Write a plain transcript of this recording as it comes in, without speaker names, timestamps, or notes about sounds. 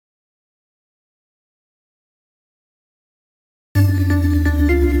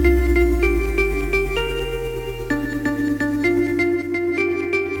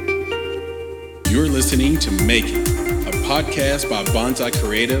Making, a podcast by Bonsai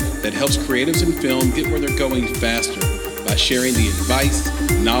Creative that helps creatives in film get where they're going faster by sharing the advice,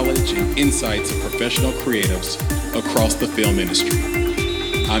 knowledge, and insights of professional creatives across the film industry.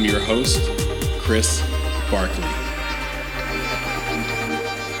 I'm your host, Chris Barkley.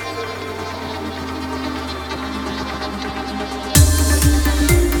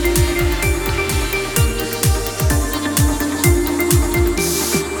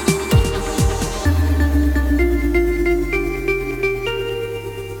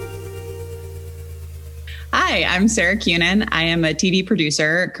 Hi, I'm Sarah Kunin. I am a TV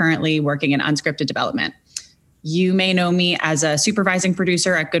producer currently working in unscripted development. You may know me as a supervising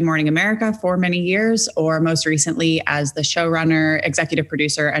producer at Good Morning America for many years, or most recently as the showrunner, executive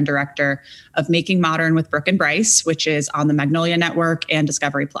producer, and director of Making Modern with Brooke and Bryce, which is on the Magnolia Network and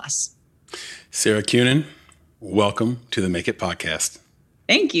Discovery Plus. Sarah Kunin, welcome to the Make It podcast.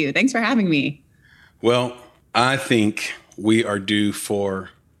 Thank you. Thanks for having me. Well, I think we are due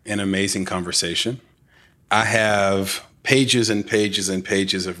for an amazing conversation. I have pages and pages and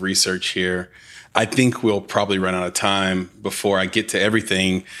pages of research here. I think we'll probably run out of time before I get to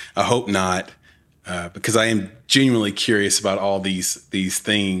everything. I hope not, because I am genuinely curious about all these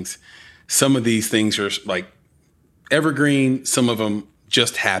things. Some of these things are like evergreen. Some of them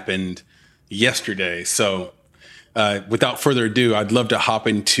just happened yesterday. So without further ado, I'd love to hop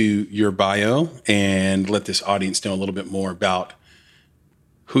into your bio and let this audience know a little bit more about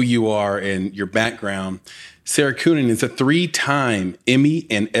who you are and your background. Sarah Kunin is a 3-time Emmy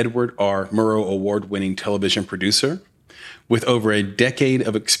and Edward R. Murrow Award-winning television producer with over a decade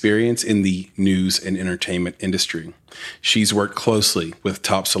of experience in the news and entertainment industry. She's worked closely with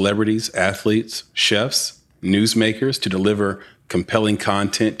top celebrities, athletes, chefs, newsmakers to deliver compelling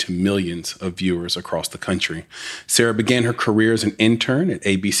content to millions of viewers across the country. Sarah began her career as an intern at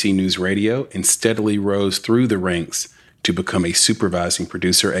ABC News Radio and steadily rose through the ranks to become a supervising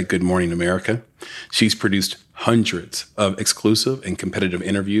producer at Good Morning America. She's produced hundreds of exclusive and competitive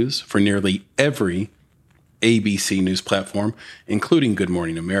interviews for nearly every ABC News platform, including Good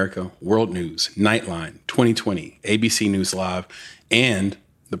Morning America, World News, Nightline, 2020, ABC News Live, and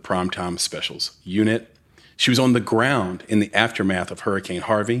the Primetime Specials unit. She was on the ground in the aftermath of Hurricane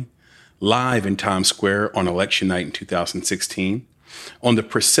Harvey, live in Times Square on election night in 2016, on the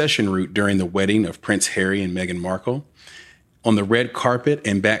procession route during the wedding of Prince Harry and Meghan Markle, on the red carpet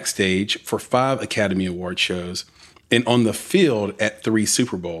and backstage for 5 Academy Award shows, and on the field at 3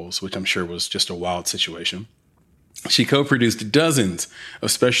 Super Bowls, which I'm sure was just a wild situation. She co-produced dozens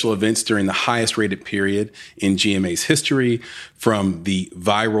of special events during the highest rated period in GMA's history, from the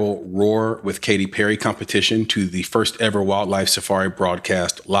viral Roar with Katy Perry competition to the first ever wildlife safari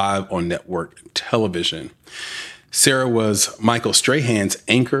broadcast live on network television. Sarah was Michael Strahan's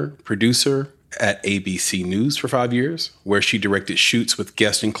anchor, producer at ABC News for 5 years, where she directed shoots with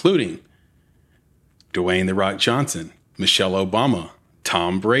guests including Dwayne "The Rock" Johnson, Michelle Obama,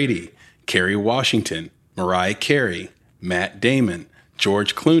 Tom Brady, Kerry Washington, Mariah Carey, Matt Damon,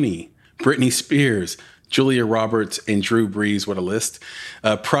 George Clooney, Britney Spears, Julia Roberts, and Drew Brees. What a list.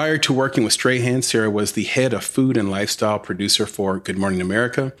 Prior to working with Strahan, Sarah was the head of food and lifestyle producer for Good Morning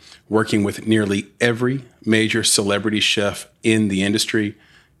America, working with nearly every major celebrity chef in the industry.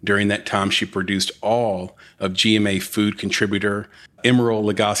 During that time, she produced all of GMA food contributor Emeril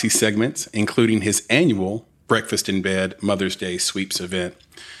Lagasse segments, including his annual Breakfast in Bed Mother's Day Sweeps event.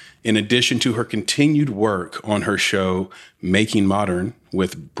 In addition to her continued work on her show, Making Modern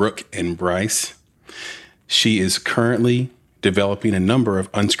with Brooke and Bryce, she is currently developing a number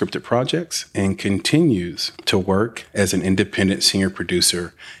of unscripted projects and continues to work as an independent senior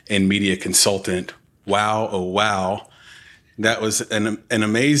producer and media consultant. Wow, oh wow. That was an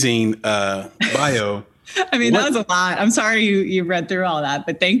amazing bio. I mean, that was a lot. I'm sorry you read through all that,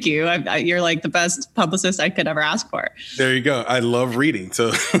 but thank you. You're like the best publicist I could ever ask for. There you go. I love reading,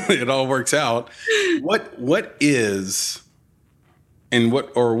 so it all works out. What is and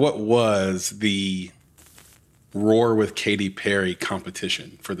what was the Roar with Katy Perry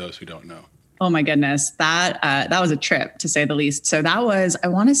competition for those who don't know? Oh my goodness, that was a trip to say the least. So that was, I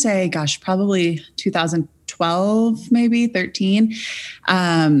want to say, gosh, probably 2012, maybe 13.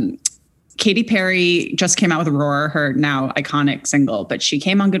 Katy Perry just came out with Roar, her now iconic single, but she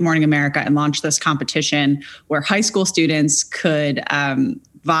came on Good Morning America and launched this competition where high school students could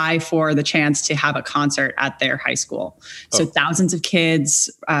vie for the chance to have a concert at their high school. So thousands of kids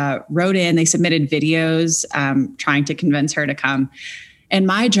wrote in, they submitted videos trying to convince her to come. And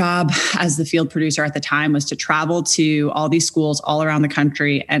my job as the field producer at the time was to travel to all these schools all around the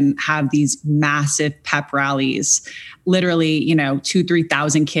country and have these massive pep rallies, literally,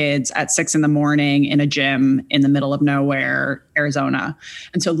 2,000-3,000 kids at 6 a.m. in a gym in the middle of nowhere, Arizona.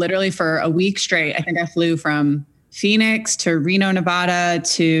 And so literally for a week straight, I think I flew from Phoenix to Reno, Nevada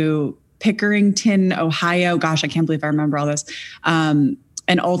to Pickerington, Ohio. Gosh, I can't believe I remember all this.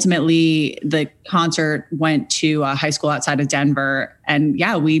 And ultimately, the concert went to a high school outside of Denver. And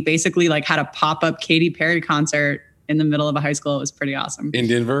yeah, we basically had a pop-up Katy Perry concert in the middle of a high school. It was pretty awesome. In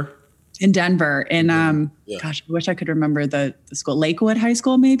Denver? In Denver. Gosh, I wish I could remember the school. Lakewood High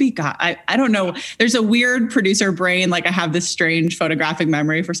School, maybe? God, I don't know. There's a weird producer brain. I have this strange photographic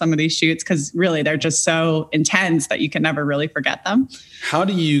memory for some of these shoots because really they're just so intense that you can never really forget them. How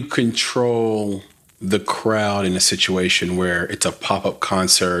do you control the crowd in a situation where it's a pop-up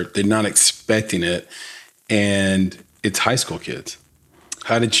concert, they're not expecting it, and it's high school kids?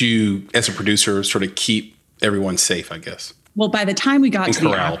 How did you, as a producer, sort of keep everyone safe, I guess? Well, by the time we got to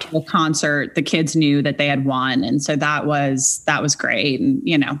the actual concert, the kids knew that they had won. And so that was great.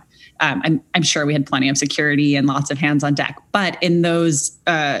 And, I'm sure we had plenty of security and lots of hands on deck. But in those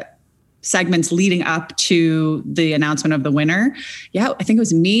segments leading up to the announcement of the winner, I think it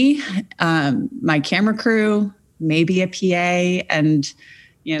was me, my camera crew, maybe a PA, and,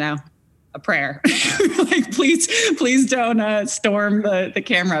 a prayer. Please don't storm the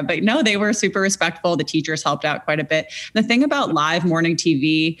camera. But no, they were super respectful. The teachers helped out quite a bit. The thing about live morning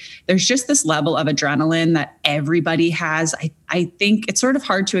TV, there's just this level of adrenaline that everybody has. I think it's sort of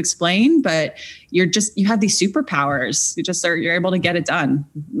hard to explain, but you have these superpowers. You're able to get it done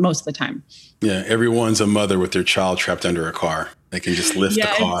most of the time. Yeah, everyone's a mother with their child trapped under a car. They can just lift the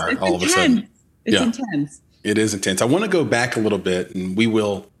car it's all intense. Of a sudden. It's intense. It is intense. I want to go back a little bit, and we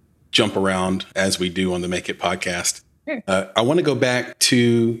will jump around as we do on the Make It podcast. Sure. I want to go back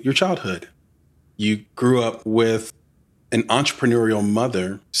to your childhood. You grew up with an entrepreneurial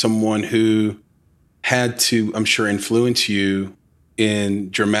mother, someone who had to, I'm sure, influence you in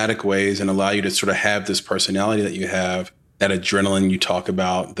dramatic ways and allow you to sort of have this personality that you have, that adrenaline you talk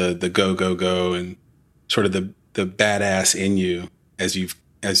about, the go, go, go, and sort of the badass in you, as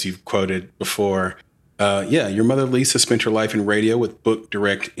you've quoted before. Your mother, Lisa, spent her life in radio with Book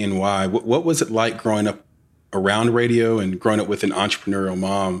Direct NY. What was it like growing up around radio and growing up with an entrepreneurial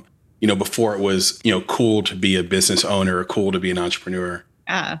mom, before it was, cool to be a business owner or cool to be an entrepreneur?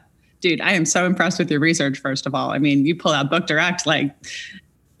 Yeah, dude, I am so impressed with your research, first of all. I mean, you pull out Book Direct,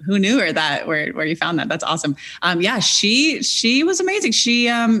 who knew where you found that? That's awesome. She was amazing.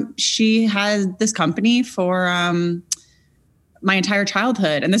 She had this company for, my entire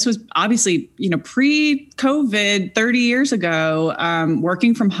childhood. And this was obviously, pre-COVID 30 years ago,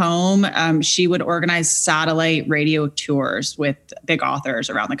 working from home. She would organize satellite radio tours with big authors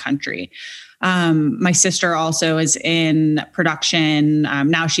around the country. My sister also is in production.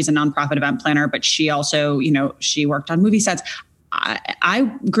 Now she's a nonprofit event planner, but she also, she worked on movie sets.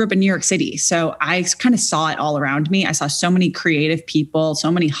 I grew up in New York City, so I kind of saw it all around me. I saw so many creative people, so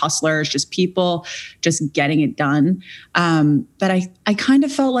many hustlers, just people just getting it done. But I kind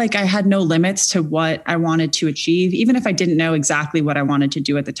of felt like I had no limits to what I wanted to achieve. Even if I didn't know exactly what I wanted to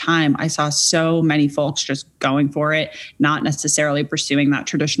do at the time, I saw so many folks just going for it, not necessarily pursuing that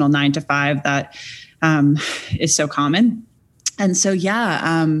traditional 9-to-5 that is so common. And so,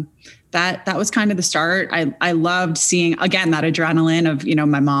 that was kind of the start. I loved seeing, again, that adrenaline of,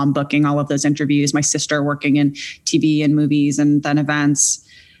 my mom booking all of those interviews, my sister working in TV and movies and then events.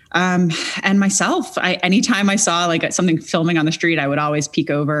 And myself, anytime I saw something filming on the street, I would always peek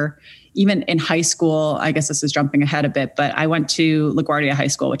over. Even in high school, I guess this is jumping ahead a bit, but I went to LaGuardia High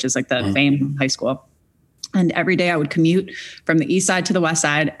School, which is the famed high school. And every day I would commute from the east side to the west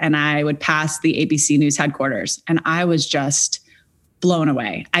side, and I would pass the ABC News headquarters. And I was just blown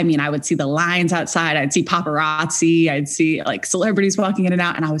away. I mean, I would see the lines outside. I'd see paparazzi. I'd see celebrities walking in and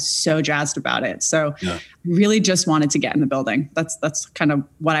out. And I was so jazzed about it. So really just wanted to get in the building. That's kind of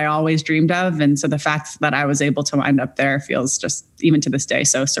what I always dreamed of. And so the fact that I was able to wind up there feels just, even to this day,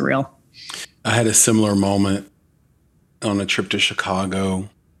 so surreal. I had a similar moment on a trip to Chicago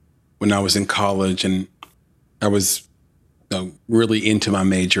when I was in college, and I was really into my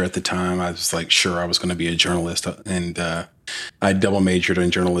major at the time. I was sure I was going to be a journalist, and I double majored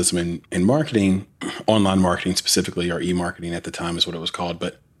in journalism and marketing, online marketing specifically, or e-marketing at the time is what it was called.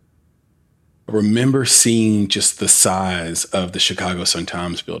 But I remember seeing just the size of the Chicago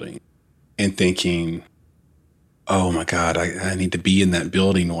Sun-Times building and thinking, oh my God, I need to be in that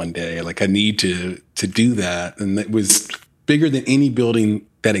building one day. I need to do that. And it was bigger than any building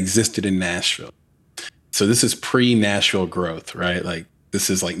that existed in Nashville. So this is pre-Nashville growth, right? this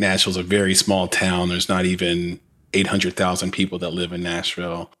is like Nashville's a very small town. There's not even 800,000 people that live in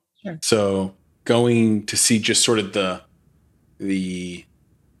Nashville. Sure. So going to see just sort of the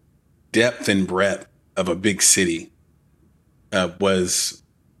depth and breadth of a big city was,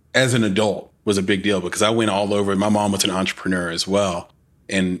 as an adult, was a big deal because I went all over. My mom was an entrepreneur as well,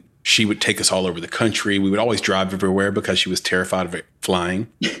 and she would take us all over the country. We would always drive everywhere because she was terrified of it flying.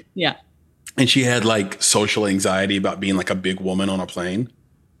 Yeah. And she had like social anxiety about being like a big woman on a plane.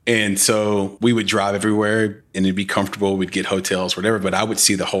 And so we would drive everywhere and it'd be comfortable. We'd get hotels, whatever, but I would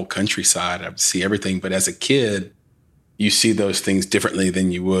see the whole countryside. I would see everything. But as a kid, you see those things differently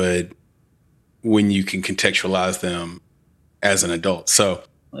than you would when you can contextualize them as an adult. So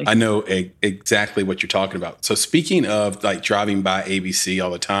I know exactly what you're talking about. So speaking of like driving by ABC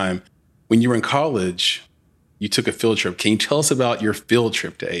all the time, when you were in college, you took a field trip. Can you tell us about your field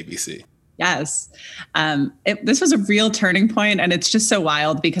trip to ABC? Yes. This was a real turning point, and it's just so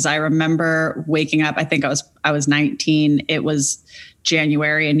wild because I remember waking up. I think I was 19. It was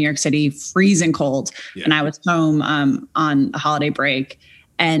January in New York City, freezing cold, and I was home on a holiday break.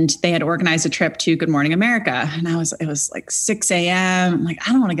 And they had organized a trip to Good Morning America. And it was like 6 a.m. I'm like,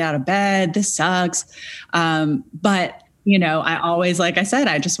 I don't want to get out of bed. This sucks. But, I always, like I said,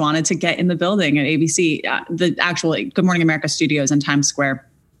 I just wanted to get in the building at ABC, the actual Good Morning America studios in Times Square.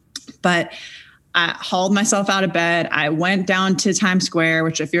 But I hauled myself out of bed. I went down to Times Square,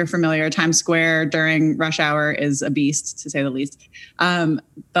 which if you're familiar, Times Square during rush hour is a beast, to say the least.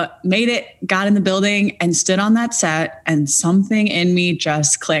 But made it, got in the building and stood on that set, and something in me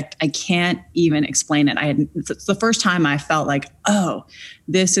just clicked. I can't even explain it. It's the first time I felt like, oh,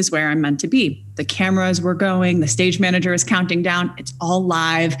 this is where I'm meant to be. The cameras were going, the stage manager is counting down. It's all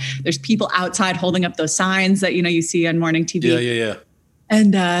live. There's people outside holding up those signs that, you see on morning TV. Yeah.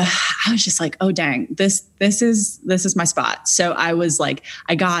 And I was just like, oh, dang, this is my spot. So I was like,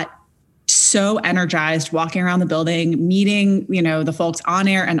 I got so energized walking around the building, meeting, the folks on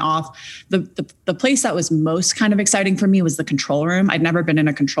air and off. The place that was most kind of exciting for me was the control room. I'd never been in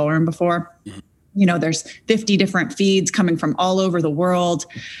a control room before. Mm-hmm. There's 50 different feeds coming from all over the world.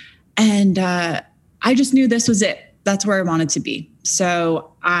 And I just knew this was it. That's where I wanted to be.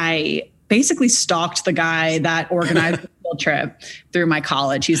 So I basically stalked the guy that organized the field trip through my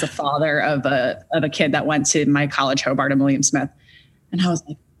college. He's the father of a kid that went to my college, Hobart and William Smith. And I was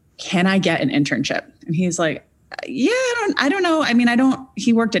like, can I get an internship? And he's like, yeah, I don't know. I mean,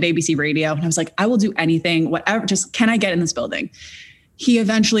 he worked at ABC Radio. And I was like, I will do anything, whatever, just can I get in this building? He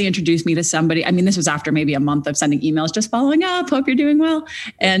eventually introduced me to somebody. I mean, this was after maybe a month of sending emails, just following up, hope you're doing well.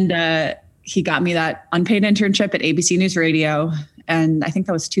 And he got me that unpaid internship at ABC News Radio. And I think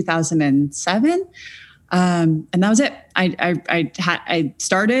that was 2007. And that was it. I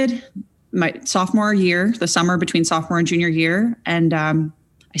started my sophomore year, the summer between sophomore and junior year. And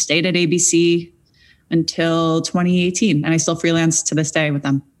I stayed at ABC until 2018. And I still freelance to this day with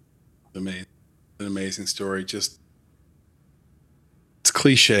them. Amazing. An amazing story. Just, it's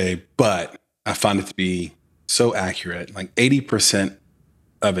cliche, but I find it to be so accurate. Like 80%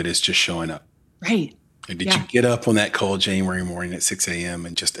 of it is just showing up. Right. Did you get up on that cold January morning at 6 a.m.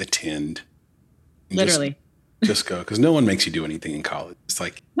 and just attend? And literally. Just go. Because no one makes you do anything in college. It's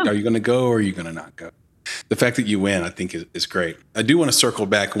like, Are you going to go or are you going to not go? The fact that you went, I think, is great. I do want to circle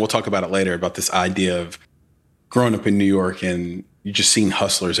back, and we'll talk about it later, about this idea of growing up in New York and you just seen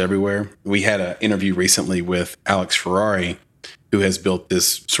hustlers everywhere. We had an interview recently with Alex Ferrari, who has built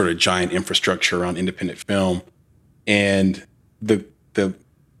this sort of giant infrastructure around independent film. And the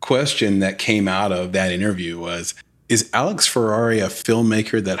question that came out of that interview was, is Alex Ferrari a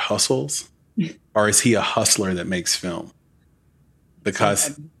filmmaker that hustles, or is he a hustler that makes film?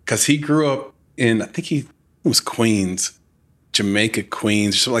 Because he grew up in, I think it was Queens, Jamaica,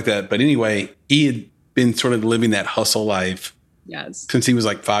 Queens, or something like that. But anyway, he had been sort of living that hustle life since he was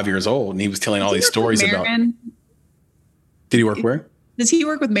like 5 years old. And he was telling all these stories about. Did he work where? Does he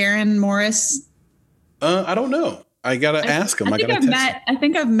work with Maren Morris? I don't know. I got to ask him. I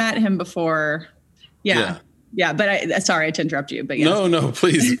think I've met him before. Yeah. But sorry to interrupt you, but yes. No,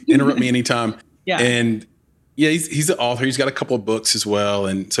 please interrupt me anytime. And he's an author. He's got a couple of books as well.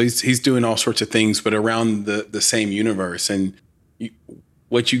 And so he's doing all sorts of things, but around the same universe. And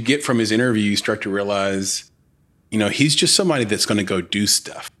what you get from his interview, you start to realize, he's just somebody that's going to go do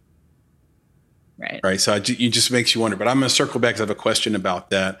stuff. Right. So it just makes you wonder, but I'm going to circle back because I have a question about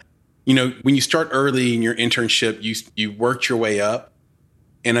that. When you start early in your internship, you worked your way up.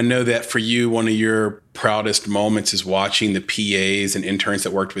 And I know that for you, one of your proudest moments is watching the PAs and interns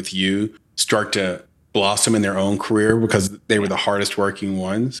that worked with you start to blossom in their own career because they were the hardest working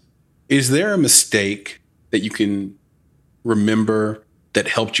ones. Is there a mistake that you can remember that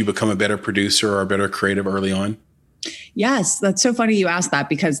helped you become a better producer or a better creative early on? Yes, that's so funny you asked that,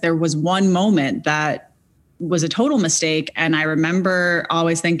 because there was one moment that was a total mistake. And I remember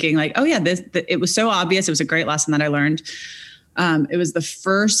always thinking like, oh yeah, it was so obvious. It was a great lesson that I learned. It was the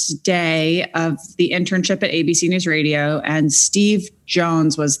first day of the internship at ABC News Radio, and Steve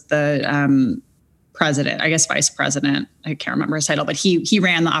Jones was the president, I guess vice president. I can't remember his title, but he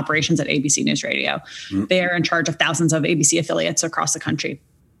ran the operations at ABC News Radio. Mm-hmm. They are in charge of thousands of ABC affiliates across the country.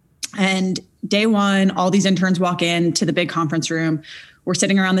 And day one, all these interns walk into the big conference room. We're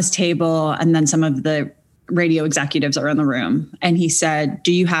sitting around this table, and then some of the radio executives are in the room. And he said,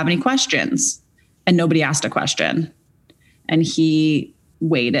 "Do you have any questions?" And nobody asked a question. And he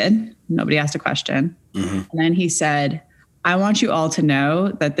waited. Nobody asked a question. Mm-hmm. And then he said, "I want you all to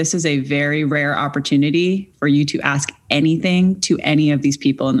know that this is a very rare opportunity for you to ask anything to any of these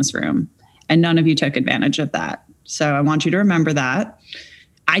people in this room. And none of you took advantage of that. So I want you to remember that."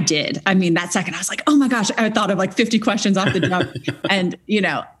 I did. I mean, that second I was like, oh my gosh, I thought of like 50 questions off the jump. And,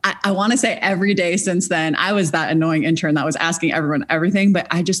 I want to say every day since then, I was that annoying intern that was asking everyone everything. But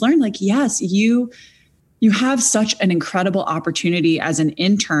I just learned like, yes, you have such an incredible opportunity as an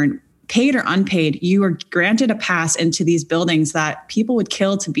intern, paid or unpaid. You are granted a pass into these buildings that people would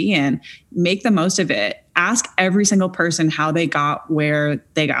kill to be in. Make the most of it. Ask every single person how they got where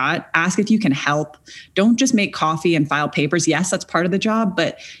they got. Ask if you can help. Don't just make coffee and file papers. Yes, that's part of the job.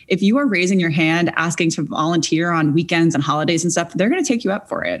 But if you are raising your hand, asking to volunteer on weekends and holidays and stuff, they're going to take you up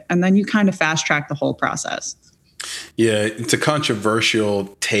for it. And then you kind of fast track the whole process. Yeah, it's a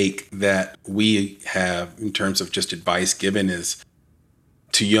controversial take that we have in terms of just advice given is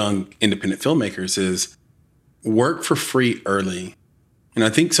to young independent filmmakers is work for free early. And I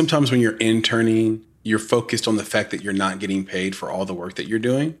think sometimes when you're interning, you're focused on the fact that you're not getting paid for all the work that you're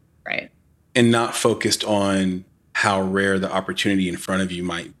doing. Right. And not focused on how rare the opportunity in front of you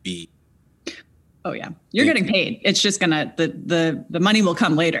might be. Oh yeah. You're getting paid. It's just gonna, the money will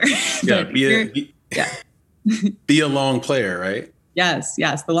come later. Yeah. Be a long player, right? Yes.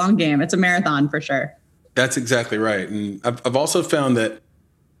 The long game. It's a marathon for sure. That's exactly right. And I've also found that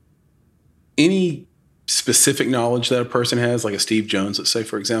any specific knowledge that a person has, like a Steve Jones, let's say,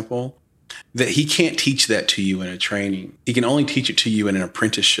 for example, that he can't teach that to you in a training. He can only teach it to you in an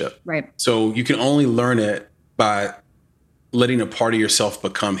apprenticeship. Right. So you can only learn it by letting a part of yourself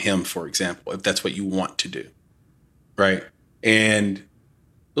become him, for example, if that's what you want to do. Right. And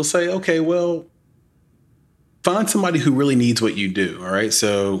they'll say, okay, well, find somebody who really needs what you do. All right.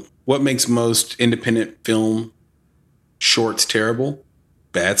 So what makes most independent film shorts terrible?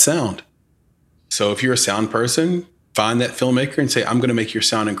 Bad sound. So if you're a sound person, find that filmmaker and say, I'm going to make your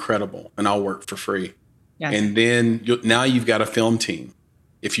sound incredible and I'll work for free. Yes. And then now you've got a film team.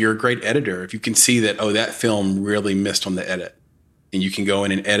 If you're a great editor, if you can see that, oh, that film really missed on the edit and you can go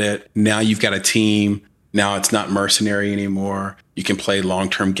in and edit. Now you've got a team. Now it's not mercenary anymore. You can play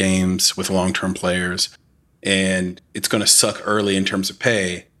long-term games with long-term players and it's going to suck early in terms of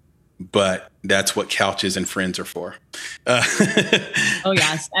pay, but that's what couches and friends are for. Oh,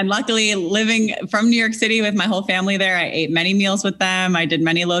 yes. And luckily, living from New York City with my whole family there, I ate many meals with them. I did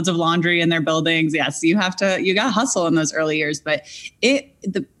many loads of laundry in their buildings. Yes, you got to hustle in those early years, but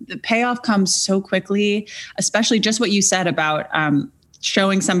the payoff comes so quickly, especially just what you said about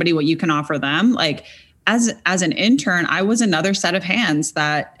showing somebody what you can offer them. Like as an intern, I was another set of hands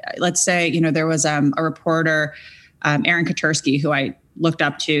that, let's say, there was a reporter, Aaron Katursky, who I looked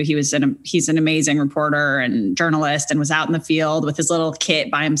up to. He's an amazing reporter and journalist and was out in the field with his little kit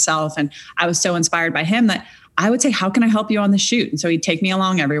by himself. And I was so inspired by him that I would say, how can I help you on the shoot? And so he'd take me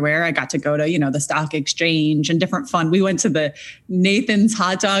along everywhere. I got to go to, the stock exchange and different fun. We went to the Nathan's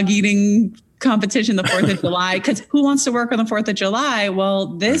hot dog eating competition, the 4th of July, because who wants to work on the 4th of July? Well,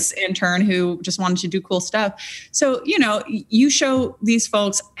 this intern who just wanted to do cool stuff. So, you show these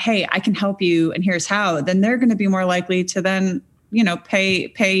folks, hey, I can help you and here's how, then they're going to be more likely to then,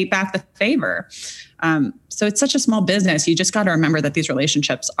 pay back the favor. So it's such a small business. You just got to remember that these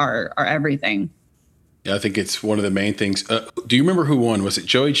relationships are everything. Yeah, I think it's one of the main things. Do you remember who won? Was it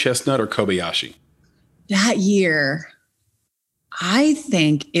Joey Chestnut or Kobayashi? That year, I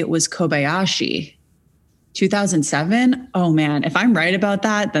think it was Kobayashi. 2007. Oh man, if I'm right about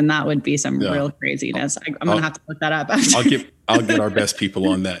that, then that would be some real craziness. I'm gonna have to look that up. I'll get our best people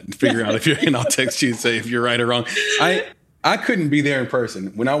on that and figure out and I'll text you and say if you're right or wrong. I couldn't be there in person.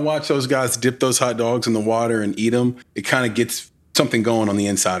 When I watch those guys dip those hot dogs in the water and eat them, it kind of gets something going on the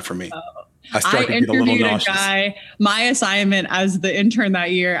inside for me. I interviewed a guy, my assignment as the intern that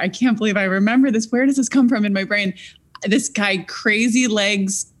year. I can't believe I remember this. Where does this come from in my brain? This guy, Crazy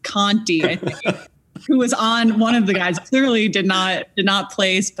Legs Conti, I think. who was on, one of the guys clearly did not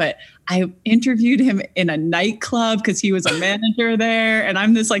place, but I interviewed him in a nightclub because he was a manager there. And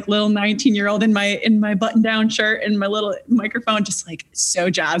I'm this like little 19-year-old in my button down shirt and my little microphone, just like so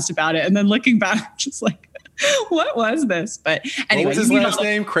jazzed about it. And then looking back, just like, what was this? But anyway. What was his last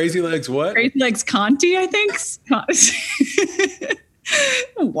name? Crazy Legs what? Crazy Legs Conti, I think.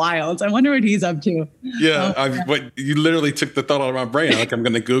 Wild. I wonder what he's up to. Yeah, you literally took the thought out of my brain. Like, I'm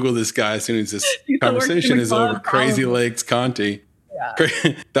going to Google this guy as soon as this conversation is over. Crazy Legs Conti.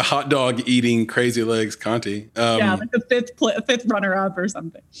 Yeah. The hot dog eating Crazy Legs Conti. Like the fifth runner up or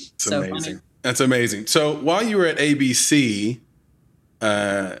something. It's so amazing. Funny. That's amazing. So while you were at ABC,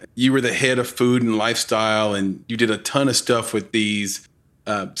 you were the head of food and lifestyle, and you did a ton of stuff with these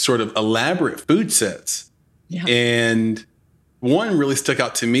sort of elaborate food sets. Yeah. And one really stuck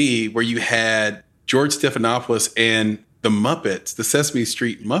out to me where you had George Stephanopoulos and the Muppets, the Sesame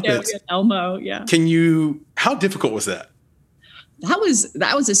Street Muppets. Yeah, Elmo, yeah. How difficult was that? That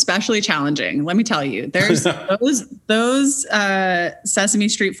was especially challenging. Let me tell you, there's those Sesame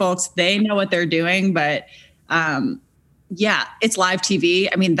Street folks, they know what they're doing, but it's live TV.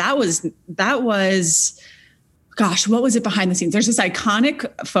 I mean, that was, gosh, what was it behind the scenes? There's this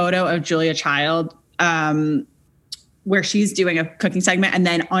iconic photo of Julia Child, where she's doing a cooking segment, and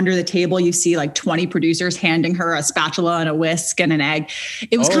then under the table you see like 20 producers handing her a spatula and a whisk and an egg.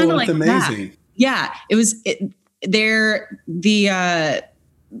 It was kind of like amazing. That. Yeah, it was.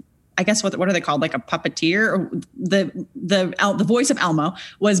 I guess what are they called? Like a puppeteer, or the voice of Elmo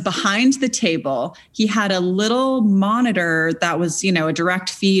was behind the table. He had a little monitor that was, a direct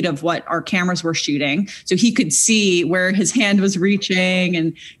feed of what our cameras were shooting. So he could see where his hand was reaching,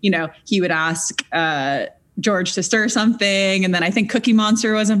 and, he would ask, George to stir something. And then I think Cookie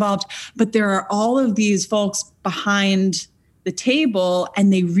Monster was involved, but there are all of these folks behind the table,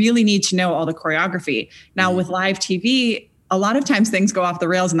 and they really need to know all the choreography. Now with live TV, a lot of times things go off the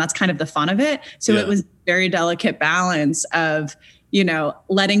rails, and that's kind of the fun of it. So It was very delicate balance of,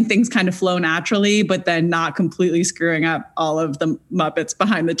 letting things kind of flow naturally, but then not completely screwing up all of the Muppets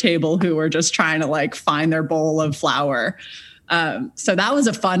behind the table who were just trying to like find their bowl of flour. So that was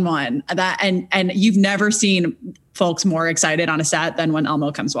a fun one. And you've never seen folks more excited on a set than when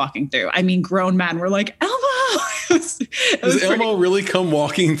Elmo comes walking through. I mean, grown men were like, Elmo. Does Elmo really come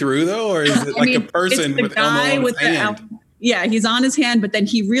walking through though, or is it like a person with Elmo on his hand? Yeah, he's on his hand, but then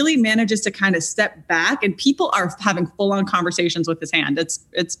he really manages to kind of step back, and people are having full-on conversations with his hand.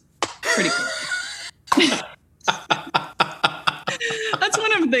 It's pretty cool. That's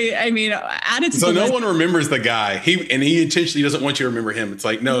one of the, added. So no one remembers the guy. He intentionally doesn't want you to remember him. It's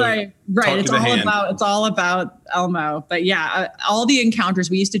like, no, right. It's all about Elmo. But yeah, all the encounters,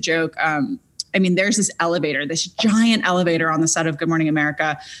 we used to joke. There's this giant elevator on the set of Good Morning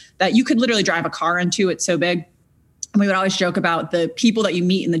America that you could literally drive a car into. It's so big. And we would always joke about the people that you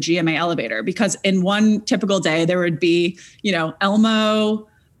meet in the GMA elevator, because in one typical day there would be, Elmo,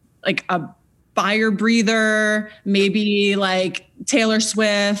 like a fire breather, maybe like Taylor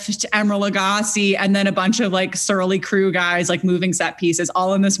Swift, Emeril Lagasse, and then a bunch of like surly crew guys like moving set pieces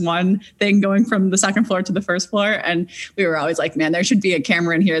all in this one thing going from the second floor to the first floor. And we were always like, man, there should be a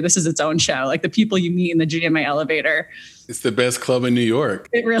camera in here. This is its own show. Like the people you meet in the GMA elevator. It's the best club in New York.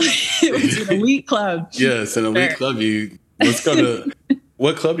 It was an elite club. Yes, an elite club. Let's go to...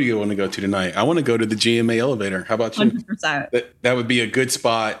 What club do you want to go to tonight? I want to go to the GMA elevator. How about you? 100%. That would be a good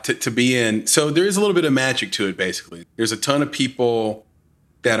spot to be in. So there is a little bit of magic to it, basically. There's a ton of people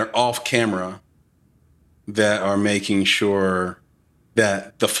that are off camera that are making sure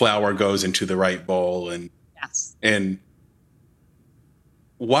that the flour goes into the right bowl. And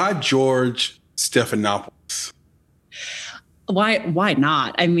why George Stephanopoulos? Why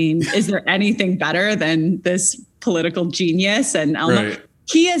not? I mean, is there anything better than this political genius? And Elmo? Right.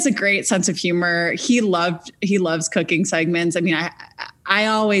 He has a great sense of humor. He loves cooking segments. I mean, I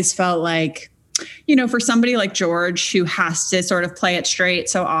always felt like, for somebody like George who has to sort of play it straight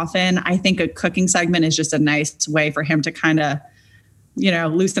so often, I think a cooking segment is just a nice way for him to kind of,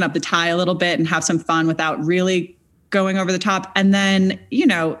 loosen up the tie a little bit and have some fun without really going over the top. And then,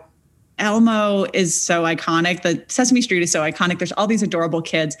 Elmo is so iconic. The Sesame Street is so iconic. There's all these adorable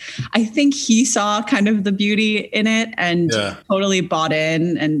kids. I think he saw kind of the beauty in it and totally bought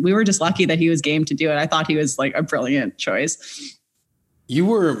in. And we were just lucky that he was game to do it. I thought he was like a brilliant choice. You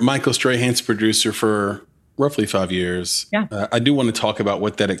were Michael Strahan's producer for roughly 5 years. Yeah. I do want to talk about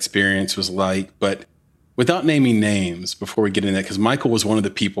what that experience was like, but without naming names before we get into that, because Michael was one of the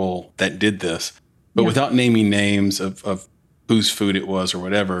people that did this, but without naming names of whose food it was or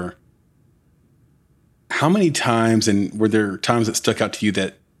whatever. How many times, and were there times that stuck out to you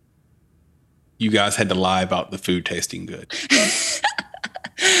that you guys had to lie about the food tasting good?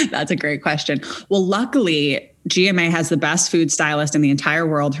 That's a great question. Well, luckily, GMA has the best food stylist in the entire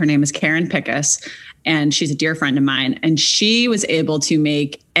world. Her name is Karen Pickus, and she's a dear friend of mine. And she was able to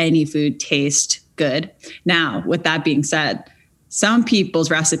make any food taste good. Now, with that being said, some people's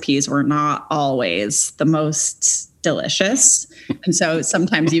recipes were not always the most delicious. And so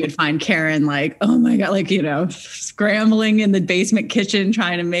sometimes you would find Karen like, oh my God, like, scrambling in the basement kitchen,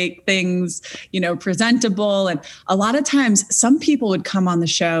 trying to make things, presentable. And a lot of times some people would come on the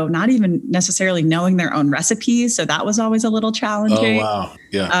show, not even necessarily knowing their own recipes. So that was always a little challenging. Oh, wow.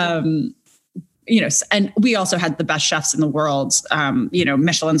 Yeah. And we also had the best chefs in the world,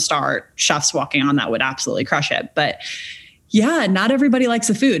 Michelin star chefs walking on that would absolutely crush it. But yeah, not everybody likes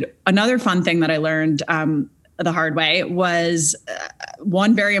the food. Another fun thing that I learned the hard way was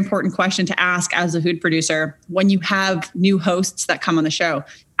one very important question to ask as a food producer. When you have new hosts that come on the show,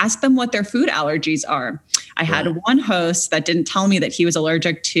 ask them what their food allergies are. I had one host that didn't tell me that he was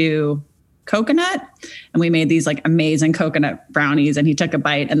allergic to coconut, and we made these like amazing coconut brownies, and he took a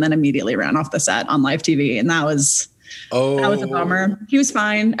bite and then immediately ran off the set on live TV. And that was a bummer. He was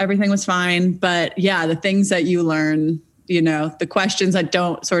fine. Everything was fine. But yeah, the things that you learn, the questions that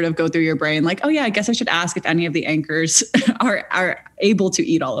don't sort of go through your brain, like, oh yeah, I guess I should ask if any of the anchors are able to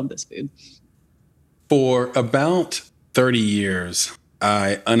eat all of this food. For about 30 years,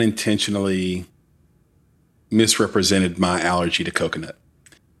 I unintentionally misrepresented my allergy to coconut.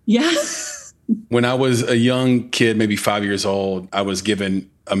 Yeah. When I was a young kid, maybe 5 years old, I was given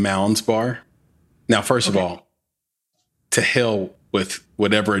a Mounds bar. Now, first of all, to hell with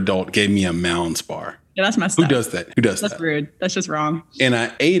whatever adult gave me a Mounds bar. Yeah, that's messed up. Who does that? That's rude. That's just wrong. And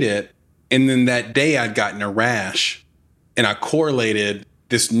I ate it. And then that day I'd gotten a rash, and I correlated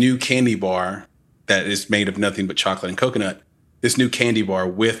this new candy bar that is made of nothing but chocolate and coconut, this new candy bar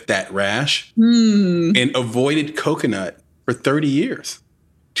with that rash, and avoided coconut for 30 years,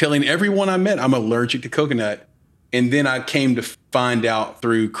 telling everyone I met I'm allergic to coconut. And then I came to find out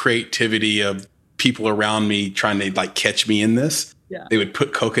through creativity of people around me trying to like catch me in this. Yeah. They would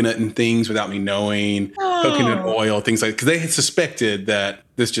put coconut in things without me knowing, coconut oil, things like, because they had suspected that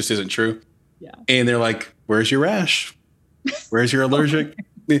this just isn't true. Yeah. And they're like, where's your rash? Where's your allergic?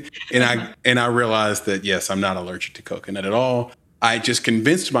 And I realized that, yes, I'm not allergic to coconut at all. I just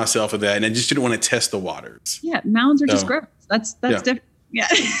convinced myself of that, and I just didn't want to test the waters. Yeah. Mounds are just gross. That's different. Yeah.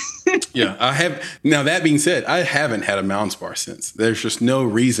 Yeah. I have. Now, that being said, I haven't had a Mounds bar since. There's just no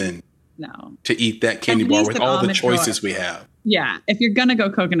reason to eat that candy bar with all the choices we have. Yeah. If you're going to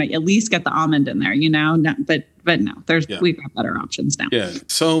go coconut, at least get the almond in there, No, but no, we've got better options now. Yeah.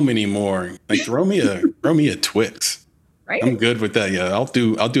 So many more. Like throw me a Twix. Right. I'm good with that. Yeah. I'll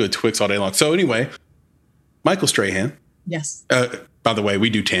do a Twix all day long. So anyway, Michael Strahan. Yes. By the way, we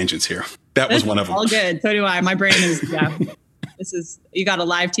do tangents here. That was one of them. All good. So do I. My brain is, you got a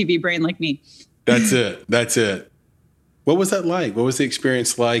live TV brain like me. That's it. What was that like? What was the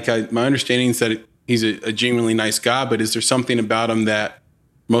experience like? My understanding is that he's a genuinely nice guy, but is there something about him that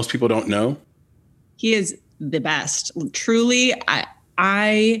most people don't know? He is the best. Truly,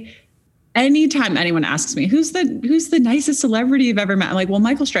 I anytime anyone asks me, who's the nicest celebrity you've ever met? I'm like, well,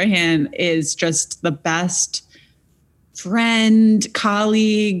 Michael Strahan is just the best friend,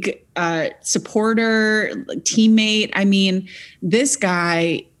 colleague, supporter, teammate. I mean, this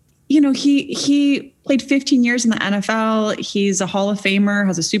guy, he played 15 years in the NFL. He's a Hall of Famer,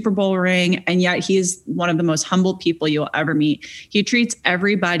 has a Super Bowl ring, and yet he is one of the most humble people you'll ever meet. He treats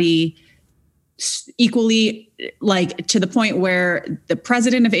everybody equally, like to the point where the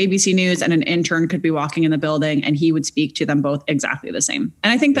president of ABC News and an intern could be walking in the building and he would speak to them both exactly the same.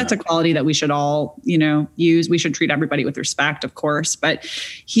 And I think that's a quality that we should all, use. We should treat everybody with respect, of course, but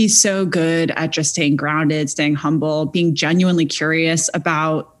he's so good at just staying grounded, staying humble, being genuinely curious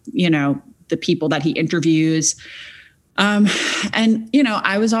about, the people that he interviews. And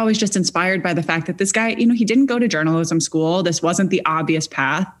I was always just inspired by the fact that this guy, he didn't go to journalism school. This wasn't the obvious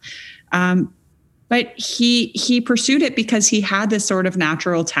path. But he pursued it because he had this sort of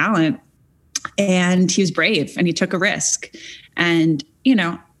natural talent, and he was brave and he took a risk. And,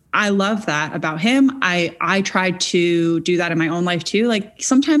 I love that about him. I tried to do that in my own life too. Like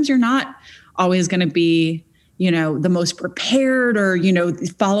sometimes you're not always going to be, the most prepared or,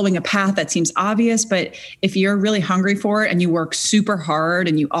 following a path that seems obvious. But if you're really hungry for it and you work super hard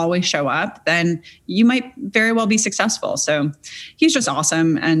and you always show up, then you might very well be successful. So he's just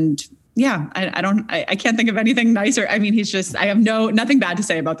awesome. And yeah, I can't think of anything nicer. I mean, I have nothing bad to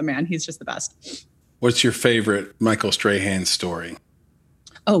say about the man. He's just the best. What's your favorite Michael Strahan story?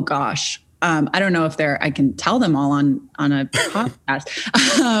 Oh gosh. I don't know if I can tell them all on a podcast.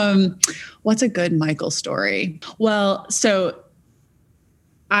 What's a good Michael story? Well, so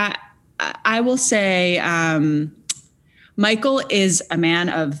I will say, Michael is a man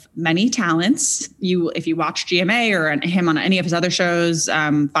of many talents. If you watch GMA or him on any of his other shows,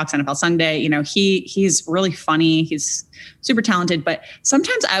 Fox NFL Sunday, he's really funny. He's super talented, but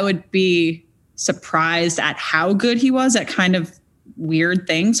sometimes I would be surprised at how good he was at kind of weird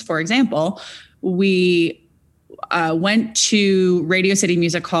things. For example, we went to Radio City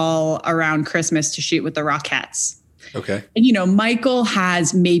Music Hall around Christmas to shoot with the Rockettes. Okay. And, Michael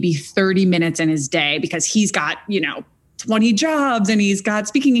has maybe 30 minutes in his day because he's got, 20 jobs and he's got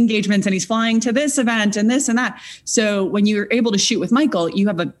speaking engagements and he's flying to this event and this and that. So when you're able to shoot with Michael, you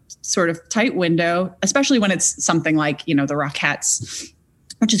have a sort of tight window, especially when it's something like, the Rockettes,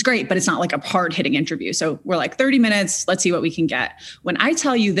 which is great, but it's not like a hard hitting interview. So we're like 30 minutes, let's see what we can get. When I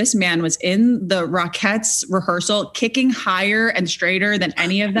tell you this man was in the Rockettes rehearsal, kicking higher and straighter than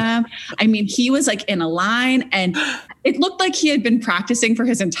any of them. I mean, he was like in a line and it looked like he had been practicing for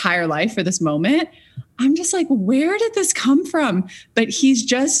his entire life for this moment. I'm just like, where did this come from? But he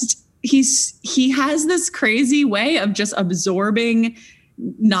has this crazy way of just absorbing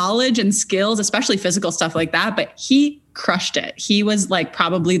knowledge and skills, especially physical stuff like that. But he crushed it. He was like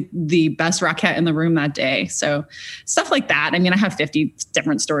probably the best Rockette in the room that day. So stuff like that. I mean, I have 50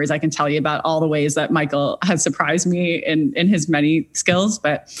 different stories I can tell you about all the ways that Michael has surprised me in his many skills.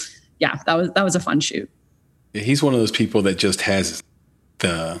 But yeah, that was a fun shoot. Yeah, he's one of those people that just has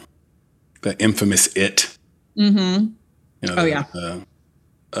the infamous it. Mm-hmm.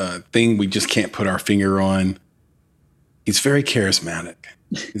 Thing we just can't put our finger on. He's very charismatic.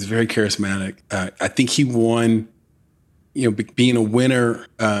 I think he won, being a winner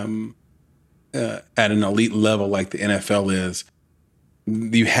at an elite level like the NFL is,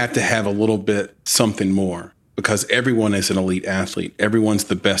 you have to have a little bit something more because everyone is an elite athlete. Everyone's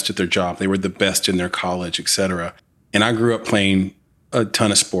the best at their job. They were the best in their college, et cetera. And I grew up playing a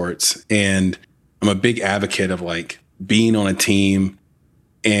ton of sports, and I'm a big advocate of like being on a team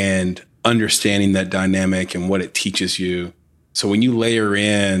and understanding that dynamic and what it teaches you. So when you layer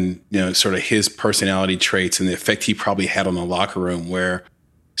in, sort of his personality traits and the effect he probably had on the locker room where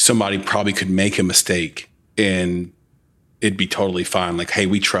somebody probably could make a mistake and it'd be totally fine. Like, hey,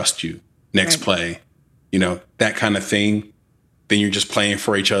 we trust you. Next play, that kind of thing. Then you're just playing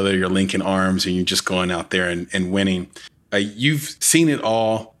for each other. You're linking arms and you're just going out there and winning. You've seen it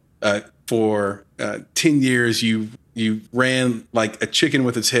all for 10 years. You ran like a chicken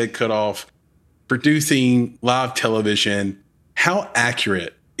with its head cut off, producing live television. How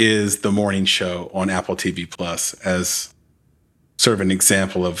accurate is the morning show on Apple TV Plus as sort of an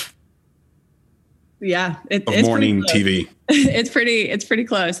example of it's morning TV? It's pretty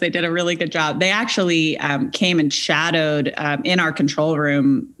close. They did a really good job. They actually came and shadowed in our control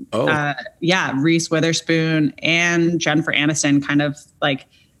room. Reese Witherspoon and Jennifer Aniston kind of like,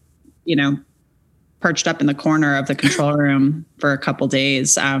 perched up in the corner of the control room for a couple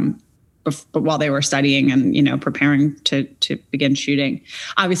days while they were studying and, preparing to begin shooting.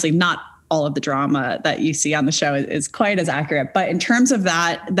 Obviously not all of the drama that you see on the show is quite as accurate. But in terms of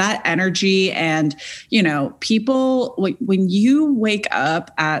that energy and, people, when you wake up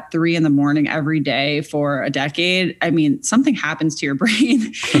at 3 a.m. every day for a decade, I mean, something happens to your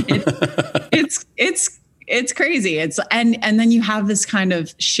brain. It's crazy. And then you have this kind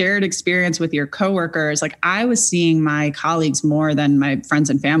of shared experience with your coworkers. Like I was seeing my colleagues more than my friends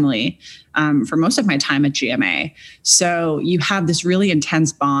and family for most of my time at GMA. So you have this really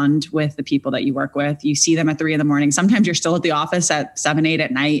intense bond with the people that you work with. You see them at 3 a.m. Sometimes you're still at the office at 7, 8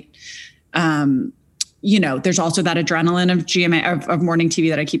 at night. There's also that adrenaline of GMA of morning TV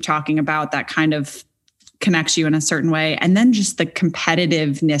that I keep talking about, that kind of connects you in a certain way. And then just the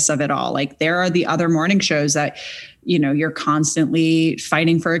competitiveness of it all. Like there are the other morning shows that, you're constantly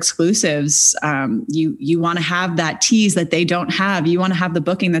fighting for exclusives. You want to have that tease that they don't have. You want to have the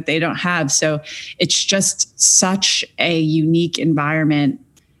booking that they don't have. So it's just such a unique environment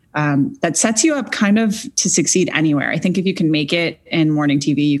that sets you up kind of to succeed anywhere. I think if you can make it in morning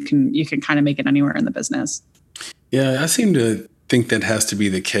TV, you can kind of make it anywhere in the business. Yeah, I seem to think that has to be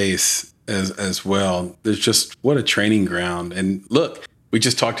the case as well. There's just what a training ground. And look, we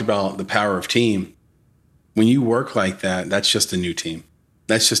just talked about the power of team. When you work like that, that's just a new team.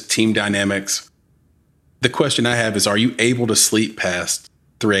 That's just team dynamics. The question I have is, are you able to sleep past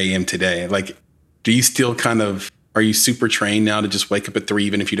 3 a.m. today? Like, do you still are you super trained now to just wake up at 3,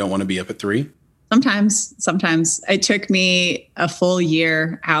 even if you don't want to be up at 3? Sometimes it took me a full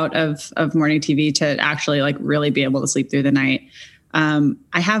year out of morning TV to actually like really be able to sleep through the night.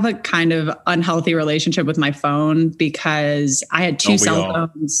 I have a kind of unhealthy relationship with my phone because I had two cell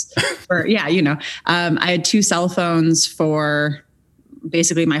phones for, I had two cell phones for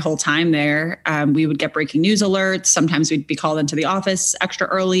basically my whole time there. We would get breaking news alerts. Sometimes we'd be called into the office extra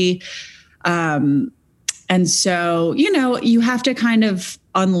early. And so, you have to kind of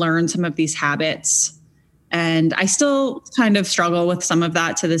unlearn some of these habits. And I still kind of struggle with some of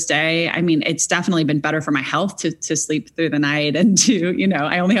that to this day. I mean, it's definitely been better for my health to sleep through the night and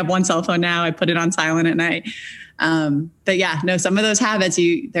I only have one cell phone now. I put it on silent at night. But yeah, no, some of those habits,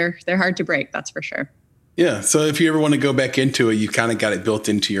 they're hard to break. That's for sure. Yeah. So if you ever want to go back into it, you kind of got it built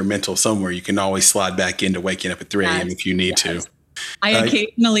into your mental somewhere. You can always slide back into waking up at 3 a.m. if you need to. I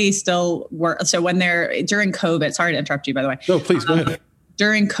occasionally still work. So when during COVID, sorry to interrupt you, by the way. No, please go ahead.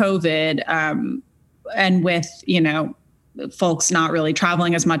 During COVID, and with, folks not really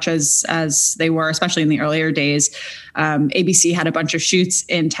traveling as much as they were, especially in the earlier days, ABC had a bunch of shoots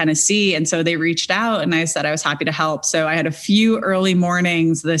in Tennessee. And so they reached out and I said I was happy to help. So I had a few early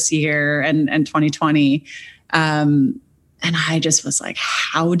mornings this year and 2020. And I just was like,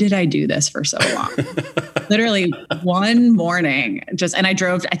 how did I do this for so long? Literally one morning, and I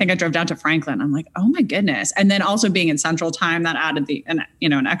think I drove down to Franklin. I'm like, oh my goodness. And then also being in Central Time, that added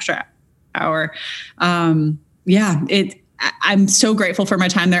an extra hour. I'm so grateful for my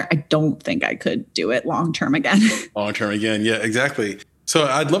time there. I don't think I could do it long-term again. Long-term again. Yeah, exactly. So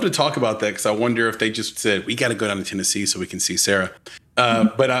I'd love to talk about that because I wonder if they just said, we got to go down to Tennessee so we can see Sarah.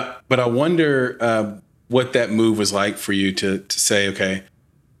 But I wonder what that move was like for you to say, okay,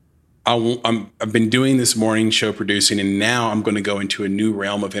 I've been doing this morning show producing, and now I'm going to go into a new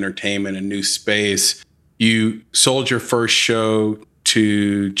realm of entertainment, a new space. You sold your first show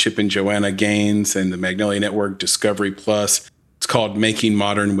to Chip and Joanna Gaines and the Magnolia Network, Discovery Plus. It's called Making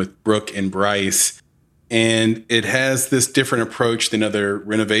Modern with Brooke and Bryce. And it has this different approach than other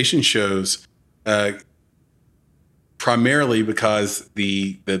renovation shows, primarily because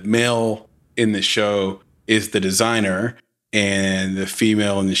the male in the show is the designer and the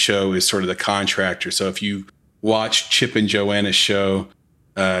female in the show is sort of the contractor. So if you watch Chip and Joanna's show,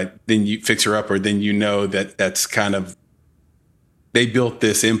 then you Fix Her Upper, then you know that's kind of, they built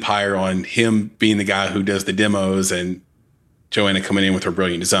this empire on him being the guy who does the demos and Joanna coming in with her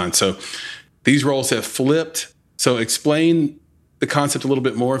brilliant design. So these roles have flipped. So explain the concept a little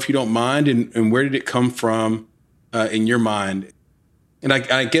bit more, if you don't mind, and where did it come from in your mind? And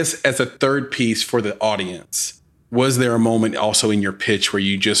I guess as a third piece for the audience, was there a moment also in your pitch where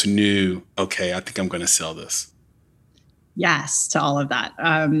you just knew, okay, I think I'm going to sell this? Yes, to all of that.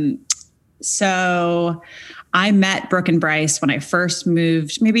 So I met Brooke and Bryce when I first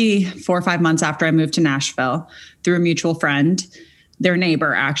moved, maybe 4 or 5 months after I moved to Nashville, through a mutual friend, their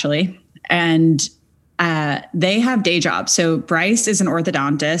neighbor actually. And they have day jobs. So Bryce is an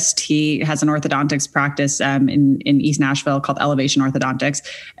orthodontist. He has an orthodontics practice in East Nashville called Elevation Orthodontics.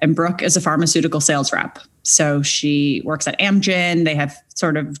 And Brooke is a pharmaceutical sales rep. So she works at Amgen. They have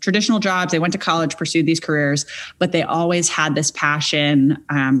sort of traditional jobs. They went to college, pursued these careers, but they always had this passion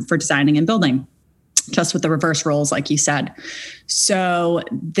for designing and building, just with the reverse roles, like you said. So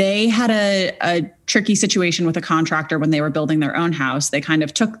they had a tricky situation with a contractor when they were building their own house. They kind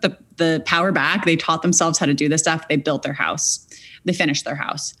of took the power back. They taught themselves how to do this stuff. They built their house. They finished their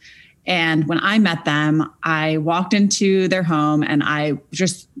house. And when I met them, I walked into their home and I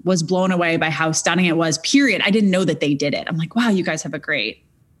just was blown away by how stunning it was, period. I didn't know that they did it. I'm like, wow, you guys have a great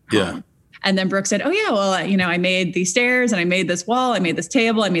home. Yeah. And then Brooke said, oh yeah, well, I made these stairs and I made this wall, I made this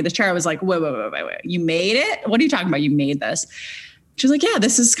table, I made this chair. I was like, wait, you made it? What are you talking about? You made this? She was like, yeah,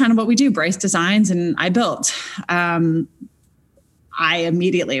 this is kind of what we do. Bryce designs and I built. I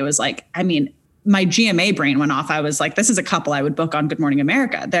immediately was like, my GMA brain went off. I was like, this is a couple I would book on Good Morning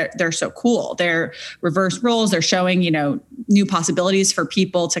America. They're so cool. They're reverse roles. They're showing, new possibilities for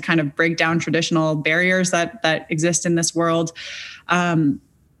people to kind of break down traditional barriers that exist in this world.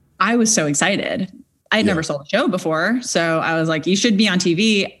 I was so excited. I had never sold a show before. So I was like, you should be on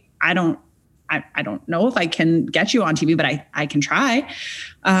TV. I don't know if I can get you on TV, but I can try.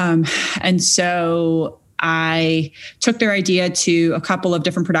 And so I took their idea to a couple of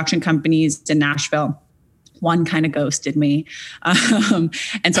different production companies in Nashville. One kind of ghosted me.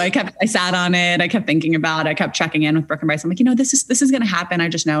 And so I sat on it. I kept thinking about it. I kept checking in with Brooke and Bryce. I'm like, this is going to happen. I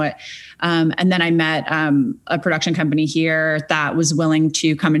just know it. And then I met a production company here that was willing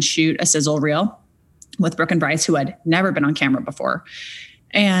to come and shoot a sizzle reel with Brooke and Bryce, who had never been on camera before.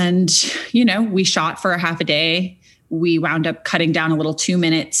 And, we shot for a half a day. We wound up cutting down a little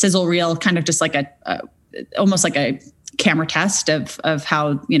 2-minute sizzle reel, kind of just like almost like a camera test of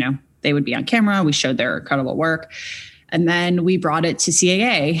how, they would be on camera. We showed their incredible work. And then we brought it to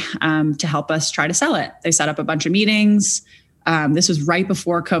CAA to help us try to sell it. They set up a bunch of meetings. This was right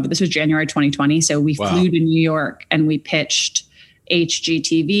before COVID. This was January 2020. So we flew to New York and we pitched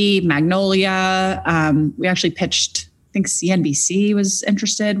HGTV, Magnolia. We actually pitched, I think CNBC was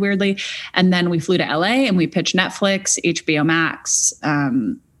interested, weirdly. And then we flew to LA and we pitched Netflix, HBO Max,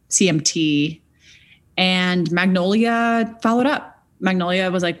 CMT, and Magnolia followed up. Magnolia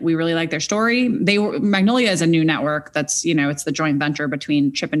was like, we really like their story. Magnolia is a new network that's, it's the joint venture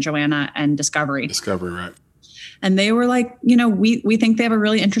between Chip and Joanna and Discovery. Discovery, right. And they were like, we think they have a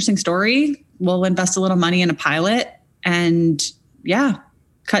really interesting story. We'll invest a little money in a pilot. And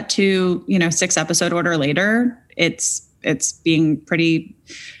cut to, 6-episode order later. It's being pretty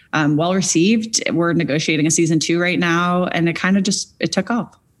well received. We're negotiating a season 2 right now. And it kind of it took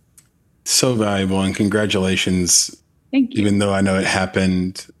off. So valuable, and congratulations. Thank you. Even though I know it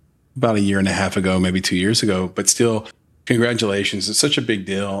happened about 1.5 years ago, maybe 2 years ago, but still, congratulations. It's such a big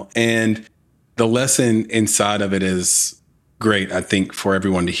deal. And the lesson inside of it is great, I think, for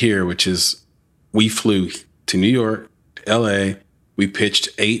everyone to hear, which is we flew to New York, to LA. We pitched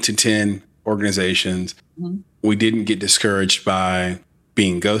 8 to 10 organizations. Mm-hmm. We didn't get discouraged by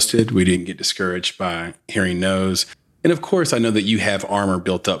being ghosted. We didn't get discouraged by hearing no's. And of course, I know that you have armor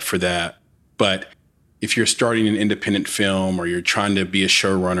built up for that. But if you're starting an independent film or you're trying to be a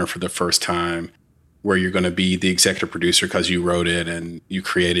showrunner for the first time, where you're going to be the executive producer because you wrote it and you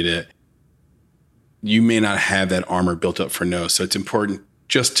created it, you may not have that armor built up for no. So it's important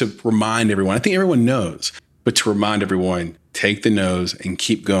just to remind everyone. I think everyone knows, but to remind everyone, take the no's and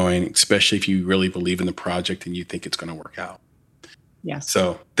keep going, especially if you really believe in the project and you think it's going to work out. Yes.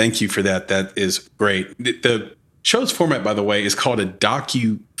 So thank you for that. That is great. The show's format, by the way, is called a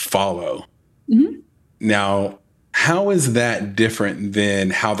docu-follow. Mm-hmm. Now, how is that different than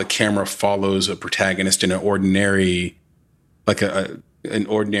how the camera follows a protagonist in an ordinary, like an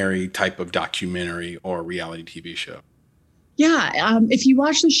ordinary type of documentary or reality TV show? Yeah, if you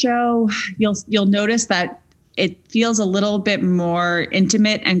watch the show, you'll notice that it feels a little bit more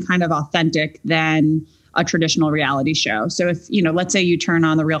intimate and kind of authentic than a traditional reality show. So if, let's say you turn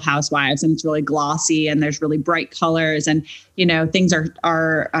on The Real Housewives and it's really glossy and there's really bright colors and, things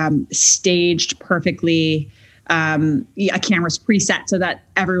are staged perfectly. A camera's preset so that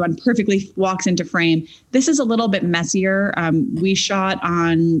everyone perfectly walks into frame. This is a little bit messier. We shot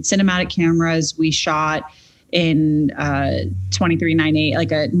on cinematic cameras. We shot in 23:9:8,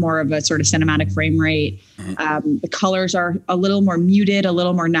 like a more of a sort of cinematic frame rate. Mm-hmm. The colors are a little more muted, a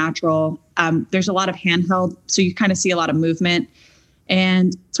little more natural. There's a lot of handheld, so you kind of see a lot of movement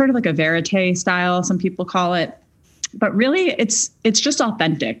and sort of like a verite style, some people call it. But really, it's just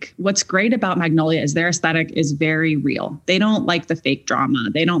authentic. What's great about Magnolia is their aesthetic is very real. They don't like the fake drama.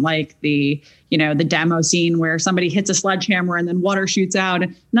 They don't like the demo scene where somebody hits a sledgehammer and then water shoots out.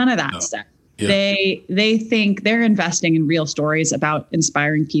 None of that stuff. Yeah. They think they're investing in real stories about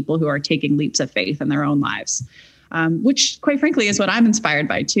inspiring people who are taking leaps of faith in their own lives, which quite frankly is what I'm inspired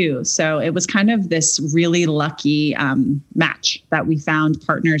by too. So it was kind of this really lucky match that we found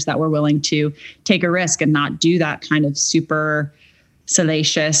partners that were willing to take a risk and not do that kind of super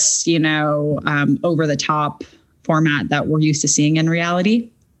salacious, over the top format that we're used to seeing in reality.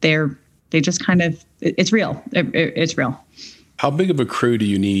 They just kind of, it's real. It's real. How big of a crew do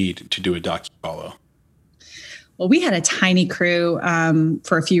you need to do a docu-follow? Well, we had a tiny crew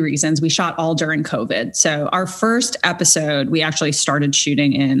for a few reasons. We shot all during COVID. So our first episode, we actually started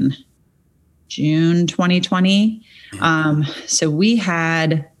shooting in June 2020. Mm-hmm. So we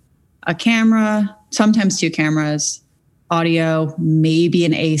had a camera, sometimes 2 cameras, audio, maybe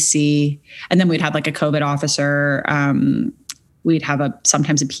an AC, and then we'd have like a COVID officer. We'd have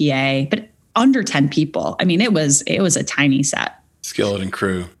sometimes a PA, but under 10 people. I mean, it was a tiny set. Skeleton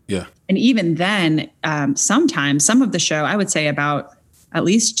crew. Yeah. And even then, sometimes some of the show, I would say about at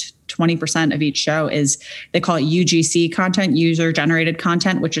least 20% of each show is, they call it UGC content, user generated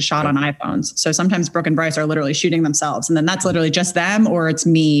content, which is shot on iPhones. So sometimes Brooke and Bryce are literally shooting themselves. And then that's literally just them, or it's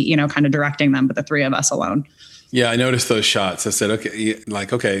me, kind of directing them, but the 3 of us alone. Yeah. I noticed those shots. I said,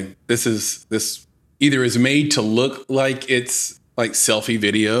 okay, this either is made to look like it's like selfie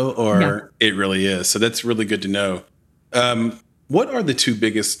video or it really is. So that's really good to know. What are the 2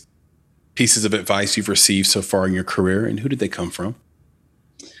 biggest pieces of advice you've received so far in your career, and who did they come from?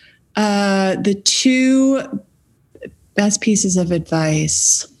 The 2 best pieces of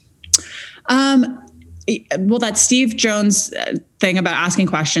advice. Well, that Steve Jones thing about asking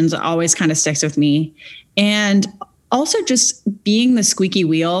questions always kind of sticks with me. And also just being the squeaky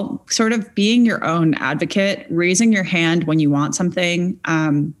wheel, sort of being your own advocate, raising your hand when you want something.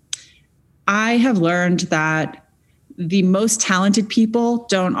 I have learned that the most talented people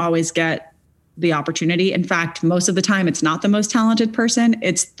don't always get the opportunity. In fact, most of the time, it's not the most talented person.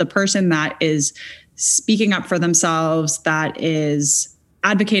 It's the person that is speaking up for themselves, that is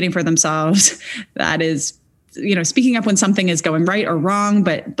advocating for themselves, that is, speaking up when something is going right or wrong,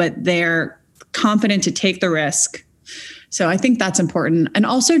 but they're confident to take the risk. So I think that's important. And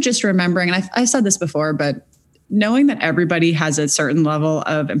also just remembering, and I said this before, but knowing that everybody has a certain level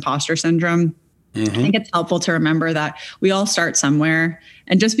of imposter syndrome. I think it's helpful to remember that we all start somewhere.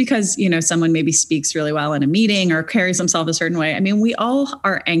 And just because, someone maybe speaks really well in a meeting or carries themselves a certain way, I mean, we all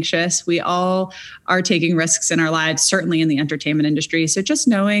are anxious. We all are taking risks in our lives, certainly in the entertainment industry. So just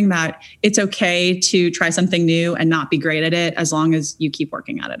knowing that it's okay to try something new and not be great at it as long as you keep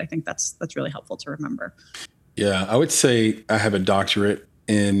working at it. I think that's really helpful to remember. Yeah, I would say I have a doctorate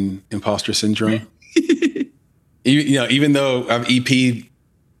in imposter syndrome. Even though I've EP'd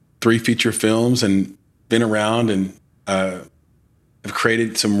 3 feature films and been around and have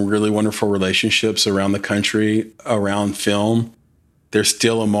created some really wonderful relationships around the country around film, there's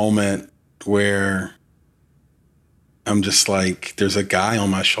still a moment where I'm just like, there's a guy on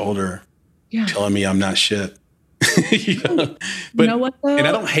my shoulder telling me I'm not shit. But, you know what, though? And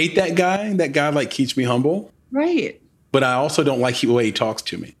I don't hate that guy. That guy like keeps me humble. Right. But I also don't like the way he talks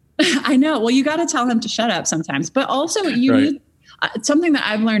to me. I know. Well, you got to tell him to shut up sometimes, but also you need something that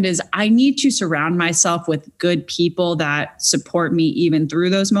I've learned is I need to surround myself with good people that support me even through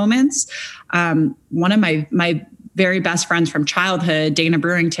those moments. One of my very best friends from childhood, Dana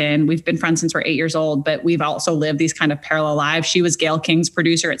Brewington, we've been friends since we're 8 years old, but we've also lived these kind of parallel lives. She was Gayle King's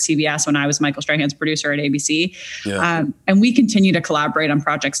producer at CBS when I was Michael Strahan's producer at ABC. Yeah. And we continue to collaborate on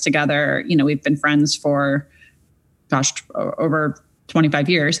projects together. We've been friends for, over 25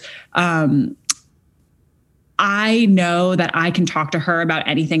 years. I know that I can talk to her about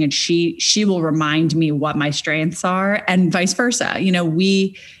anything and she will remind me what my strengths are and vice versa.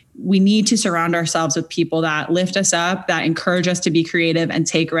 We need to surround ourselves with people that lift us up, that encourage us to be creative and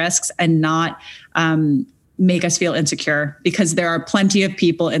take risks and not make us feel insecure, because there are plenty of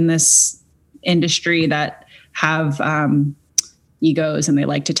people in this industry that have egos and they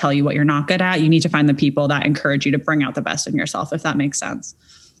like to tell you what you're not good at. You need to find the people that encourage you to bring out the best in yourself, if that makes sense.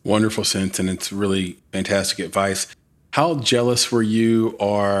 Wonderful sense. And it's really fantastic advice. How jealous were you,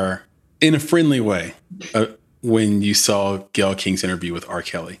 or in a friendly way, when you saw Gayle King's interview with R.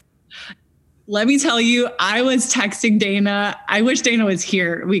 Kelly? Let me tell you, I was texting Dana. I wish Dana was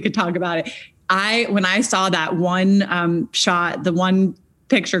here. We could talk about it. When I saw that one shot, the one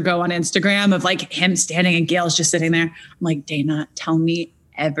picture go on Instagram of like him standing and Gayle's just sitting there, I'm like, Dana, tell me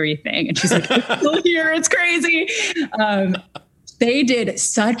everything. And she's like, it's still here. It's crazy. They did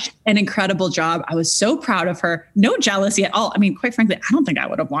such an incredible job. I was so proud of her. No jealousy at all. I mean, quite frankly, I don't think I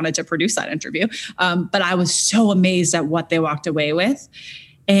would have wanted to produce that interview. But I was so amazed at what they walked away with.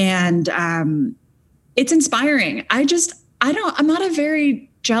 And it's inspiring. I'm not a very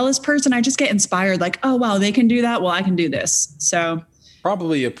jealous person. I just get inspired like, oh, wow, they can do that. Well, I can do this. So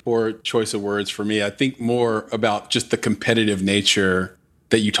probably a poor choice of words for me. I think more about just the competitive nature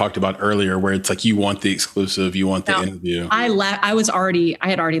that you talked about earlier, where it's like you want the exclusive, you want the interview. I had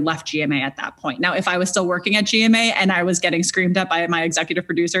already left GMA at that point. Now, if I was still working at GMA and I was getting screamed at by my executive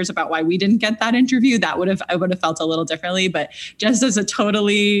producers about why we didn't get that interview, I would have felt a little differently. But just as a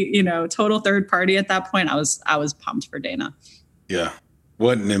total third party at that point, I was pumped for Dana. Yeah.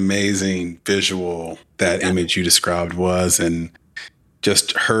 What an amazing visual that image you described was, and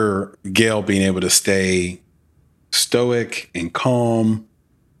just her, Gayle, being able to stay stoic and calm.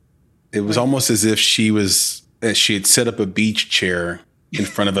 It was almost as if she had set up a beach chair in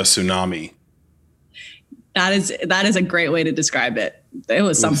front of a tsunami. That is a great way to describe it. It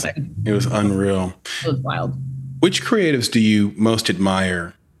was something. It was unreal. It was wild. Which creatives do you most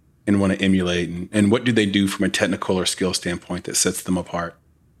admire and want to emulate? And what do they do from a technical or skill standpoint that sets them apart?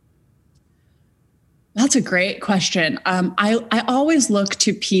 That's a great question. I always look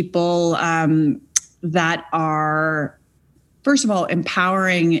to people that are, first of all,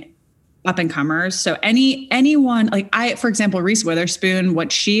 empowering up and comers. So anyone like for example, Reese Witherspoon,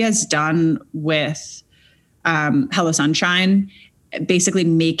 what she has done with Hello Sunshine, basically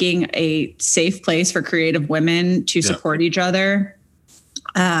making a safe place for creative women to support each other.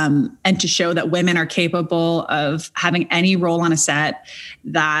 And to show that women are capable of having any role on a set,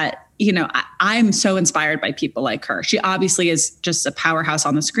 that, I'm so inspired by people like her. She obviously is just a powerhouse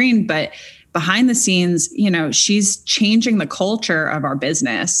on the screen, but behind the scenes, she's changing the culture of our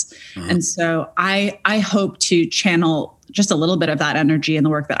business. Mm-hmm. And so I hope to channel just a little bit of that energy in the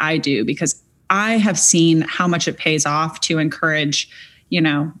work that I do, because I have seen how much it pays off to encourage,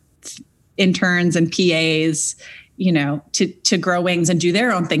 interns and PAs to grow wings and do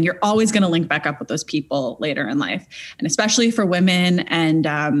their own thing, you're always going to link back up with those people later in life. And especially for women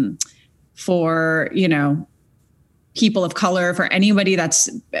and for, people of color, for anybody that's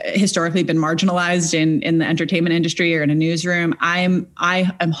historically been marginalized in the entertainment industry or in a newsroom, I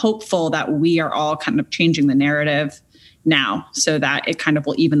am hopeful that we are all kind of changing the narrative now so that it kind of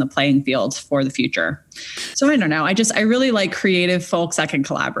will even the playing field for the future. So I don't know. I really like creative folks that can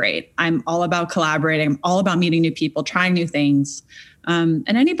collaborate. I'm all about collaborating. I'm all about meeting new people, trying new things. And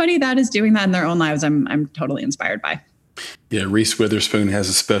anybody that is doing that in their own lives, I'm totally inspired by. Yeah. Reese Witherspoon has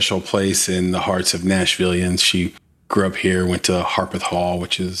a special place in the hearts of Nashvillians. She grew up here, went to Harpeth Hall,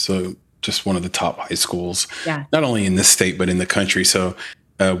 which is just one of the top high schools, not only in this state, but in the country. So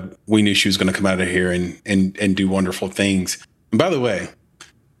we knew she was going to come out of here and do wonderful things. And by the way,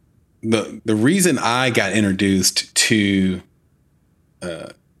 the reason I got introduced to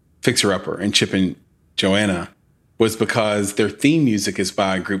Fixer Upper and Chip and Joanna was because their theme music is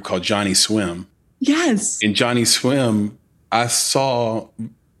by a group called Johnny Swim. Yes. And Johnny Swim, I saw,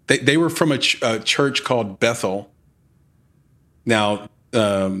 they were from a church called Bethel. Now,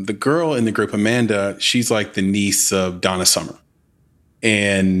 the girl in the group, Amanda, she's like the niece of Donna Summer.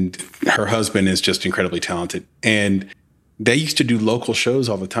 And her husband is just incredibly talented. And they used to do local shows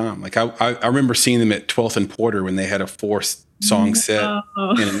all the time. Like I remember seeing them at 12th and Porter when they had a 4-song set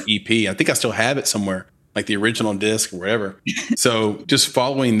in an EP. I think I still have it somewhere, like the original disc or whatever. So just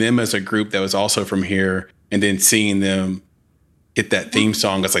following them as a group that was also from here and then seeing them get that theme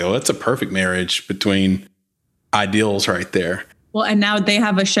song, I was like, oh, that's a perfect marriage between ideals right there. Well, and now they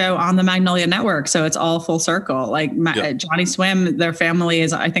have a show on the Magnolia Network, so it's all full circle. Like Johnny Swim, their family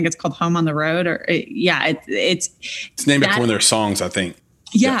is, I think it's called Home on the Road, or it's named after one of their songs, I think.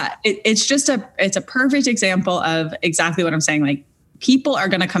 Yeah, it's a perfect example of exactly what I'm saying. Like people are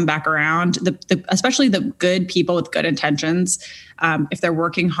going to come back around, especially the good people with good intentions. If they're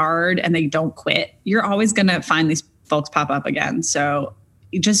working hard and they don't quit, you're always going to find these folks pop up again. So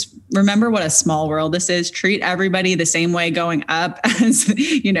you just remember what a small world this is. Treat everybody the same way going up as,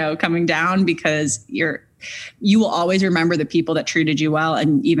 coming down, because you will always remember the people that treated you well.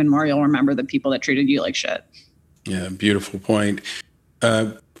 And even more, you'll remember the people that treated you like shit. Yeah. Beautiful point.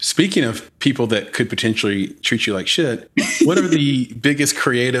 Speaking of people that could potentially treat you like shit, what are the biggest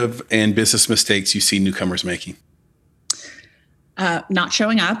creative and business mistakes you see newcomers making? Not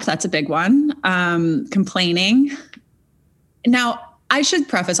showing up. That's a big one. Complaining. Now, I should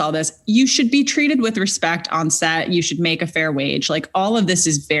preface all this. You should be treated with respect on set. You should make a fair wage. Like all of this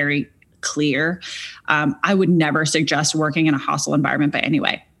is very clear. I would never suggest working in a hostile environment by any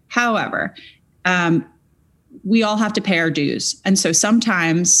way. However, we all have to pay our dues. And so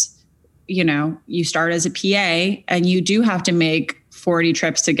sometimes, you start as a PA and you do have to make 40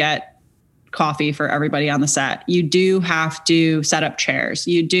 trips to get coffee for everybody on the set. You do have to set up chairs.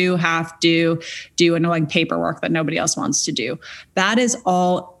 You do have to do annoying paperwork that nobody else wants to do. That is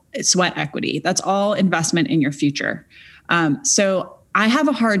all sweat equity. That's all investment in your future. So I have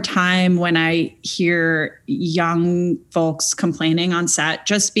a hard time when I hear young folks complaining on set,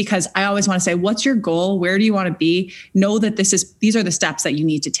 just because I always want to say, what's your goal? Where do you want to be? Know that these are the steps that you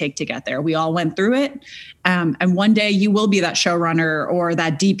need to take to get there. We all went through it. And one day you will be that showrunner or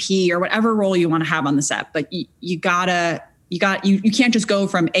that DP or whatever role you want to have on the set. But you can't just go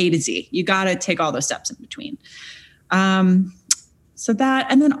from A to Z. You got to take all those steps in between. So that,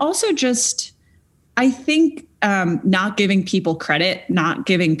 and then also just, I think, not giving people credit, not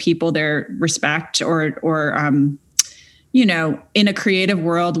giving people their respect, or in a creative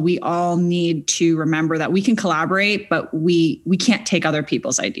world, we all need to remember that we can collaborate, but we can't take other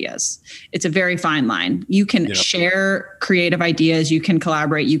people's ideas. It's a very fine line. You can share creative ideas, you can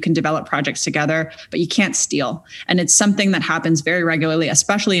collaborate, you can develop projects together, but you can't steal. And it's something that happens very regularly,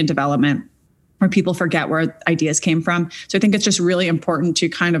 especially in development, where people forget where ideas came from. So I think it's just really important to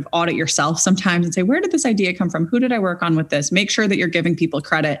kind of audit yourself sometimes and say, where did this idea come from? Who did I work on with this? Make sure that you're giving people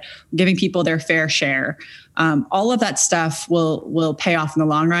credit, giving people their fair share. All of that stuff will pay off in the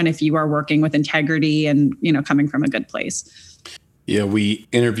long run if you are working with integrity and, coming from a good place. Yeah, we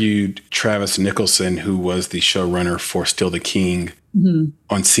interviewed Travis Nicholson, who was the showrunner for Still the King on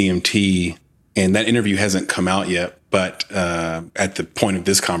CMT. And that interview hasn't come out yet, but at the point of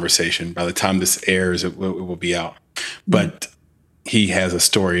this conversation, by the time this airs, it will be out. But he has a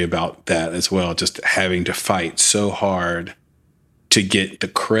story about that as well, just having to fight so hard to get the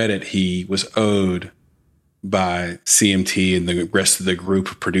credit he was owed by CMT and the rest of the group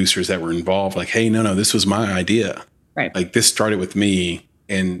of producers that were involved. Like, hey, no, this was my idea. Right. Like, this started with me,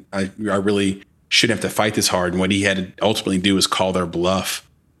 and I really shouldn't have to fight this hard. And what he had to ultimately do was call their bluff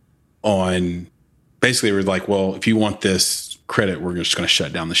on basically were like, well, if you want this credit, we're just going to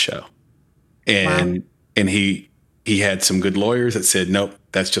shut down the show. And Wow. and he had some good lawyers that said, nope,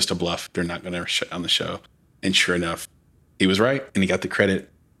 that's just a bluff. They're not going to shut down the show. And sure enough, he was right, and he got the credit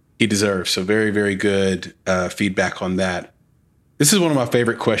he deserves. So very, very good feedback on that. This is one of my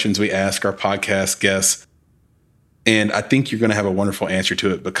favorite questions we ask our podcast guests. And I think you're going to have a wonderful answer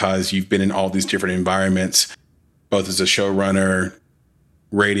to it because you've been in all these different environments, both as a showrunner,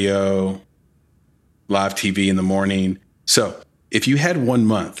 radio, live TV in the morning. So if you had 1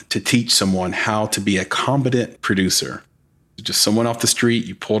 month to teach someone how to be a competent producer, just someone off the street,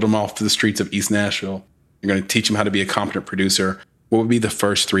 you pulled them off to the streets of East Nashville, you're going to teach them how to be a competent producer, what would be the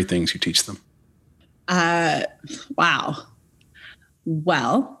first 3 things you teach them? Wow.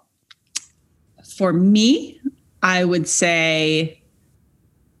 Well, for me, I would say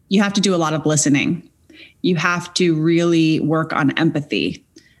you have to do a lot of listening. You have to really work on empathy.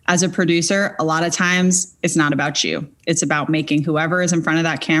 As a producer, a lot of times it's not about you. It's about making whoever is in front of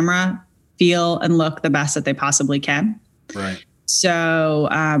that camera feel and look the best that they possibly can. Right. So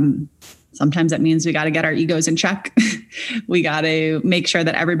sometimes that means we got to get our egos in check. We got to make sure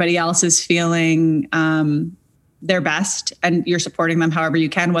that everybody else is feeling their best, and you're supporting them however you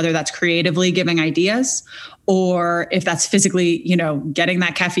can, whether that's creatively giving ideas or if that's physically, getting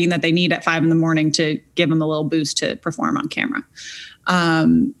that caffeine that they need at 5 a.m. to give them a little boost to perform on camera.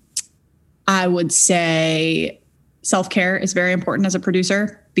 I would say self-care is very important as a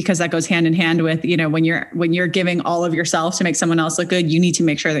producer, because that goes hand in hand with, when you're giving all of yourself to make someone else look good, you need to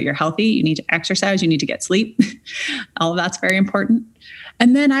make sure that you're healthy. You need to exercise. You need to get sleep. All of that's very important.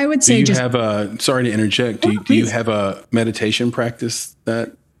 And then I would say, sorry to interject. Do you have a meditation practice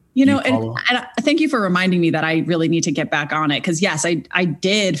that and thank you for reminding me that I really need to get back on it. Because yes, I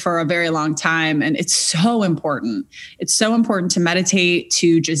did for a very long time. And it's so important. It's so important to meditate,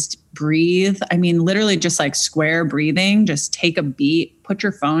 to just breathe. I mean, literally just like square breathing, just take a beat, put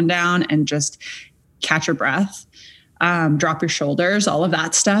your phone down and just catch your breath, drop your shoulders, all of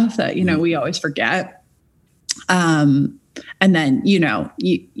that stuff that, we always forget. And then,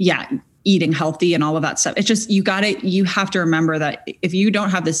 eating healthy and all of that stuff. It's just, you have to remember that if you don't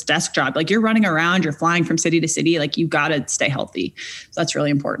have this desk job, like you're running around, you're flying from city to city, like you got to stay healthy. So that's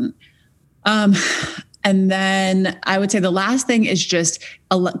really important. And then I would say the last thing is just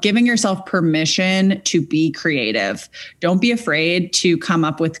giving yourself permission to be creative. Don't be afraid to come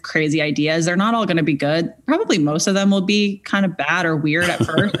up with crazy ideas. They're not all going to be good. Probably most of them will be kind of bad or weird at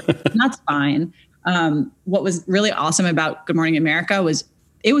first. And that's fine. What was really awesome about Good Morning America was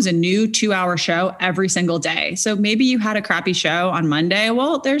it was a new 2-hour show every single day. So maybe you had a crappy show on Monday.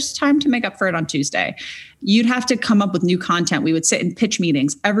 Well, there's time to make up for it on Tuesday. You'd have to come up with new content. We would sit in pitch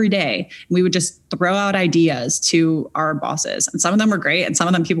meetings every day. We would just throw out ideas to our bosses. And some of them were great. And some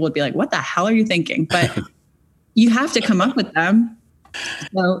of them people would be like, what the hell are you thinking? But you have to come up with them.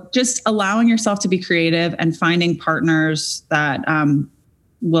 So just allowing yourself to be creative and finding partners that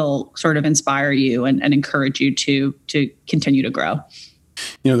will sort of inspire you and encourage you to continue to grow.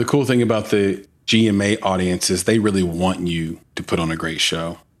 The cool thing about the GMA audience is they really want you to put on a great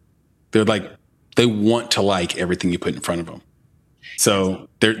show. They want to like everything you put in front of them. So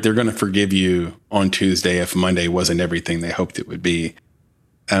they're going to forgive you on Tuesday if Monday wasn't everything they hoped it would be.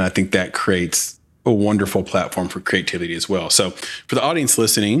 And I think that creates a wonderful platform for creativity as well. So for the audience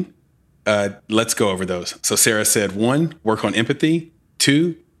listening, let's go over those. So Sarah said, 1, work on empathy.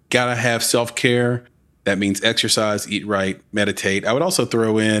 2, gotta have self-care. That means exercise, eat right, meditate. I would also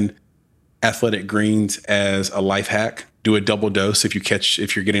throw in athletic greens as a life hack. Do a double dose if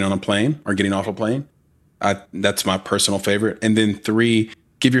you're getting on a plane or getting off a plane. That's my personal favorite. And then 3,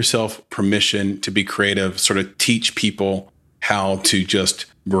 give yourself permission to be creative, sort of teach people how to just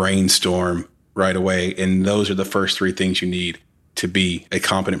brainstorm right away. And those are the first 3 things you need to be a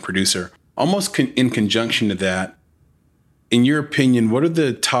competent producer. Almost in conjunction to that, in your opinion, what are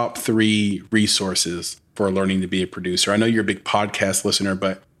the top 3 resources for learning to be a producer? I know you're a big podcast listener,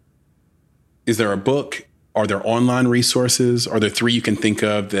 but is there a book? Are there online resources? Are there 3 you can think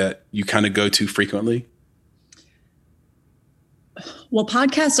of that you kind of go to frequently? Well,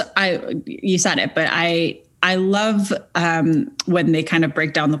 podcasts, you said it, but I love when they kind of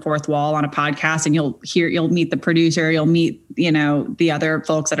break down the fourth wall on a podcast, and you'll meet the producer, you'll meet, the other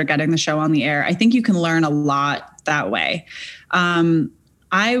folks that are getting the show on the air. I think you can learn a lot that way. I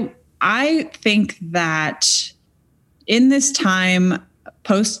think that in this time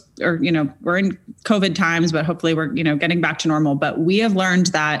we're in COVID times, but hopefully we're, getting back to normal, but we have learned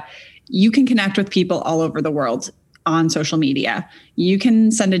that you can connect with people all over the world on social media. You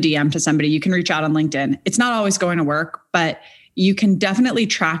can send a DM to somebody, you can reach out on LinkedIn. It's not always going to work, but you can definitely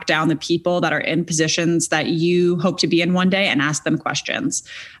track down the people that are in positions that you hope to be in one day and ask them questions.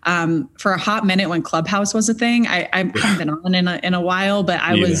 For a hot minute when Clubhouse was a thing, I haven't been on in a while, but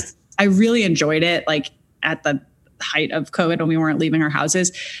I really enjoyed it, like at the height of COVID when we weren't leaving our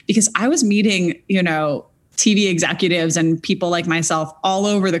houses, because I was meeting, TV executives and people like myself all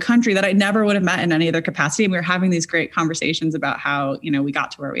over the country that I never would have met in any other capacity. And we were having these great conversations about how, we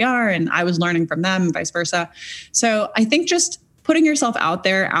got to where we are, and I was learning from them and vice versa. So I think just putting yourself out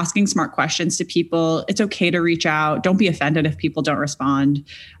there, asking smart questions to people. It's okay to reach out. Don't be offended if people don't respond.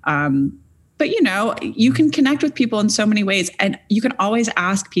 But you can connect with people in so many ways, and you can always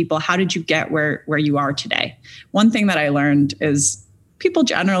ask people, how did you get where you are today? One thing that I learned is people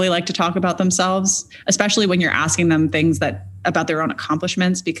generally like to talk about themselves, especially when you're asking them things about their own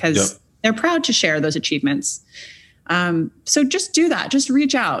accomplishments, because they're proud to share those achievements. So just do that. Just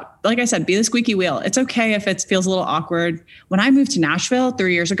reach out. Like I said, be the squeaky wheel. It's okay if it feels a little awkward. When I moved to Nashville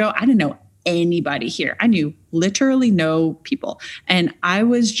 3 years ago, I didn't know anybody here. I knew literally no people. And I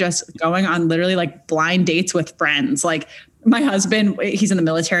was just going on literally like blind dates with friends. Like my husband, he's in the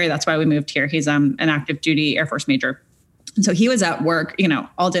military. That's why we moved here. He's an active duty Air Force major. And so he was at work,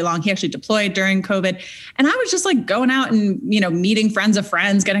 all day long. He actually deployed during COVID. And I was just like going out and, meeting friends of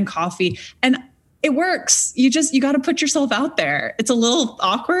friends, getting coffee. And it works. You got to put yourself out there. It's a little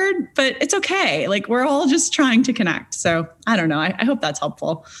awkward, but it's okay. Like we're all just trying to connect. So I don't know. I hope that's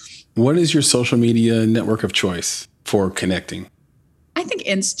helpful. What is your social media network of choice for connecting? I think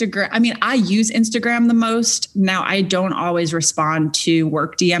Instagram. I mean, I use Instagram the most. Now, I don't always respond to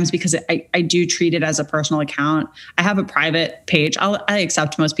work DMs because I do treat it as a personal account. I have a private page. I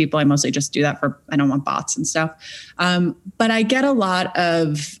accept most people. I mostly just do that I don't want bots and stuff. But I get a lot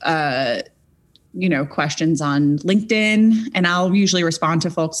of, questions on LinkedIn, and I'll usually respond to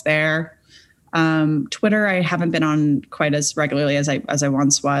folks there. Twitter, I haven't been on quite as regularly as I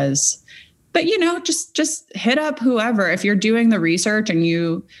once was. But, just hit up whoever. If you're doing the research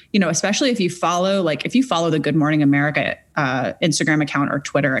and especially if you follow the Good Morning America Instagram account or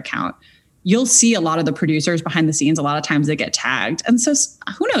Twitter account, you'll see a lot of the producers behind the scenes. A lot of times they get tagged. And so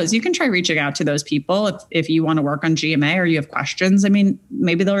who knows, you can try reaching out to those people if you want to work on GMA or you have questions. I mean,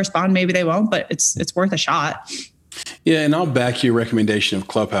 maybe they'll respond, maybe they won't, but it's worth a shot. Yeah. And I'll back your recommendation of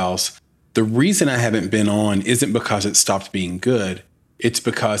Clubhouse. The reason I haven't been on isn't because it stopped being good. It's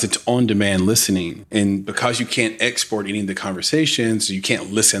because it's on-demand listening. And because you can't export any of the conversations, you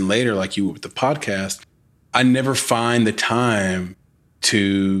can't listen later like you would with the podcast, I never find the time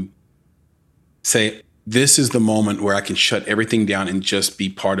to say, this is the moment where I can shut everything down and just be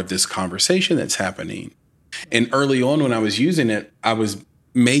part of this conversation that's happening. And early on when I was using it, I was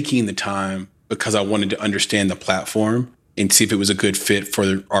making the time because I wanted to understand the platform and see if it was a good fit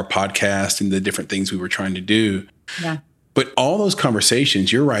for our podcast and the different things we were trying to do. Yeah. But all those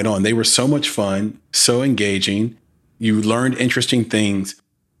conversations, you're right on. They were so much fun, so engaging. You learned interesting things.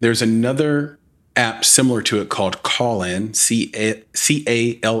 There's another app similar to it called Callin, Callin,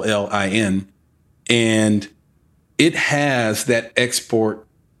 and it has that export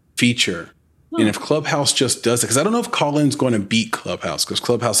feature. And if Clubhouse just does it, because I don't know if Callin's going to beat Clubhouse, because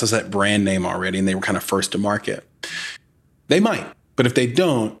Clubhouse has that brand name already and they were kind of first to market. They might, but if they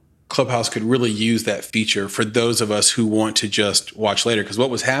don't, Clubhouse could really use that feature for those of us who want to just watch later. Because what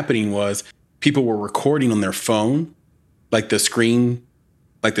was happening was people were recording on their phone, like the screen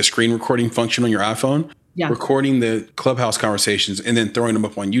recording function on your iPhone, recording the Clubhouse conversations and then throwing them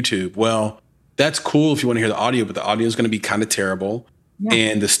up on YouTube. Well, that's cool if you want to hear the audio, but the audio is going to be kind of terrible. Yeah.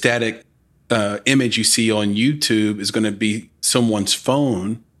 And the static image you see on YouTube is going to be someone's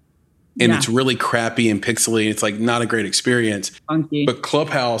phone. And it's really crappy and pixely. It's like not a great experience. Funky. But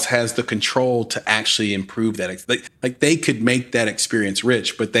Clubhouse has the control to actually improve that. Like they could make that experience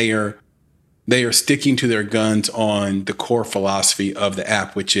rich, but they are sticking to their guns on the core philosophy of the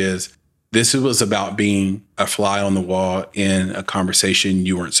app, which is this was about being a fly on the wall in a conversation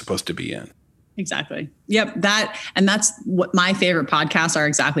you weren't supposed to be in. Exactly. Yep. That's what my favorite podcasts are.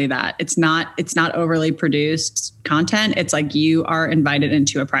 Exactly that. It's not overly produced content. It's like you are invited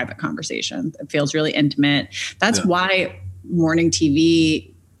into a private conversation. It feels really intimate. That's why morning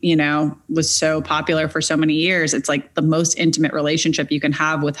TV, was so popular for so many years. It's like the most intimate relationship you can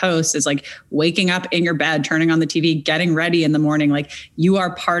have with hosts is like waking up in your bed, turning on the TV, getting ready in the morning. Like you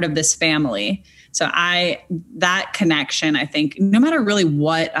are part of this family. So that connection, I think no matter really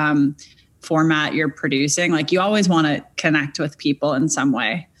what, format you're producing, like you always want to connect with people in some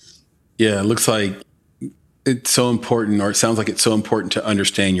way. Yeah, it looks like it's so important, or it sounds like it's so important to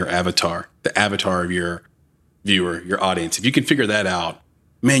understand your avatar, the avatar of your viewer, your audience. If you can figure that out,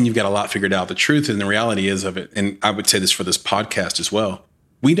 man, you've got a lot figured out. The truth and the reality is of it, and I would say this for this podcast as well,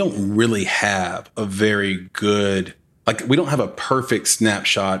 we don't really have a very good, like, we don't have a perfect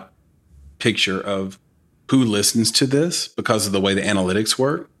snapshot picture of who listens to this because of the way the analytics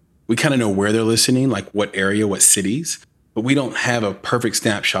work. We kind of know where they're listening, like what area, what cities, but we don't have a perfect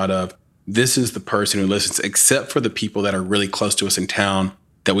snapshot of this is the person who listens, except for the people that are really close to us in town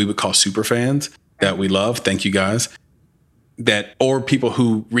that we would call super fans that we love. Thank you guys. That, or people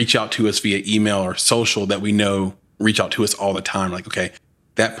who reach out to us via email or social that we know reach out to us all the time. Like, okay,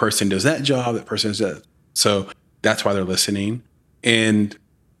 that person does that job, that person does that. So that's why they're listening. And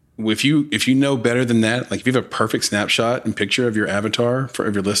if you know better than that, like if you have a perfect snapshot and picture of your avatar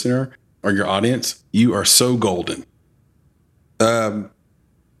of your listener or your audience, you are so golden.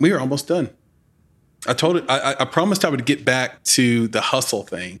 We are almost done. I promised I would get back to the hustle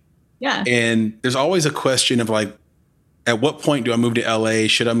thing. Yeah. And there's always a question of like, at what point do I move to LA?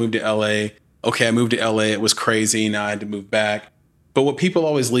 Should I move to LA? Okay, I moved to LA. It was crazy. Now I had to move back. But what people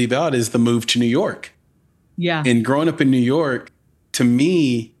always leave out is the move to New York. Yeah. And growing up in New York, to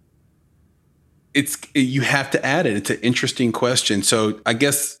me, you have to add it. It's an interesting question. So I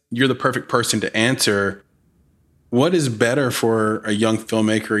guess you're the perfect person to answer. What is better for a young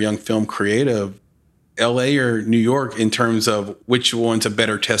filmmaker, a young film creative, LA or New York, in terms of which one's a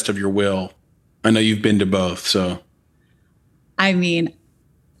better test of your will? I know you've been to both, so. I mean,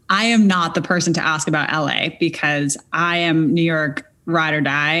 I am not the person to ask about LA because I am New York ride or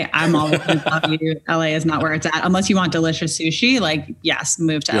die. I'm always going to tell you LA is not where it's at. Unless you want delicious sushi, like, yes,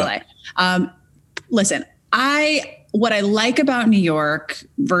 move to LA. Listen, what I like about New York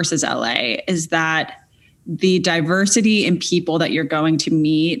versus LA is that the diversity in people that you're going to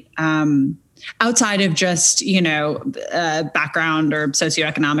meet, outside of just, background or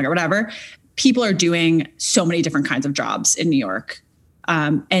socioeconomic or whatever, people are doing so many different kinds of jobs in New York.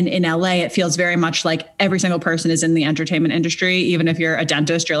 And in LA, it feels very much like every single person is in the entertainment industry. Even if you're a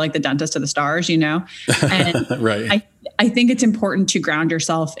dentist, you're like the dentist of the stars, And right. I think it's important to ground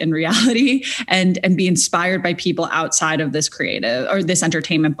yourself in reality and be inspired by people outside of this creative or this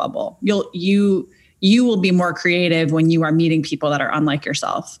entertainment bubble. You will be more creative when you are meeting people that are unlike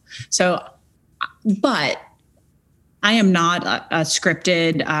yourself. So, but I am not a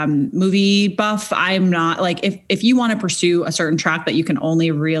scripted movie buff. I'm not like, if you want to pursue a certain track that you can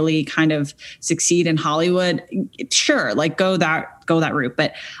only really kind of succeed in Hollywood, sure, like go that route.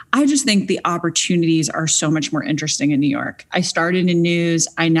 But I just think the opportunities are so much more interesting in New York. I started in news.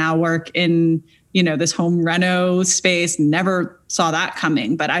 I now work in, this home reno space. Never saw that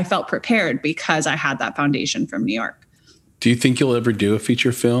coming, but I felt prepared because I had that foundation from New York. Do you think you'll ever do a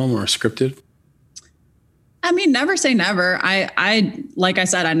feature film or a scripted? I mean, never say never. I like I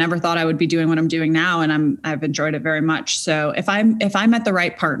said, I never thought I would be doing what I'm doing now, and I've enjoyed it very much. So if I'm at the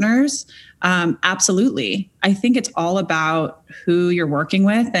right partners, absolutely. I think it's all about who you're working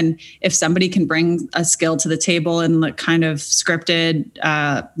with, and if somebody can bring a skill to the table in the kind of scripted,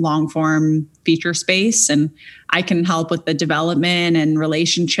 long form feature space, and I can help with the development and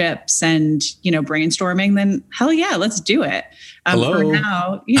relationships and brainstorming, then hell yeah, let's do it. Hello. For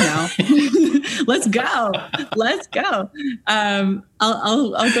now, let's go.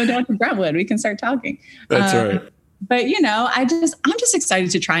 I'll go down to Brentwood. We can start talking. That's right. But I'm just excited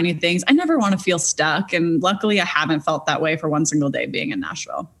to try new things. I never want to feel stuck, and luckily, I haven't felt that way for one single day being in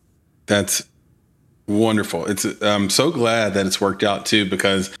Nashville. That's wonderful. I'm so glad that it's worked out too,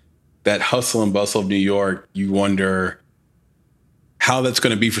 because that hustle and bustle of New York, you wonder how that's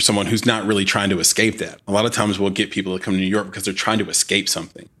going to be for someone who's not really trying to escape that. A lot of times we'll get people to come to New York because they're trying to escape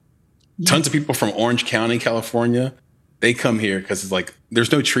something. Yeah. Tons of people from Orange County, California, they come here because it's like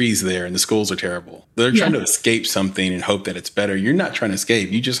there's no trees there and the schools are terrible. They're trying to escape something and hope that it's better. You're not trying to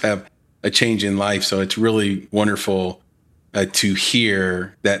escape. You just have a change in life. So it's really wonderful to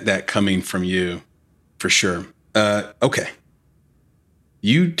hear that coming from you, for sure. Okay.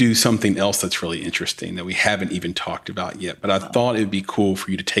 You do something else that's really interesting that we haven't even talked about yet, but I thought it'd be cool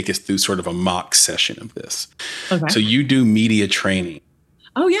for you to take us through sort of a mock session of this. Okay. So you do media training.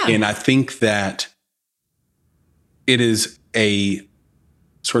 Oh, yeah. And I think that it is a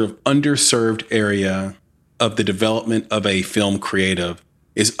sort of underserved area of the development of a film creative,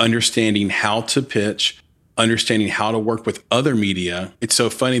 is understanding how to pitch, understanding how to work with other media. It's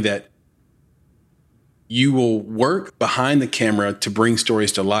so funny that you will work behind the camera to bring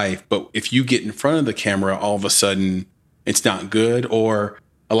stories to life, but if you get in front of the camera, all of a sudden it's not good. Or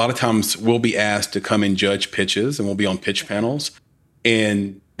a lot of times we'll be asked to come and judge pitches, and we'll be on pitch panels,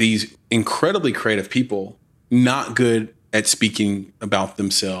 and these incredibly creative people, not good at speaking about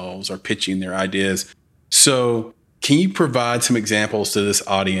themselves or pitching their ideas. So can you provide some examples to this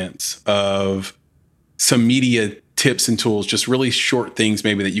audience of some media tips and tools, just really short things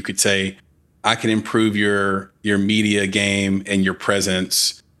maybe that you could say, I can improve your media game and your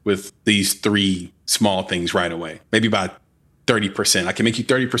presence with these 3 small things right away, maybe by 30%. I can make you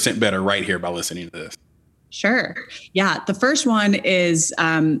 30% better right here by listening to this. Sure. Yeah. The first one is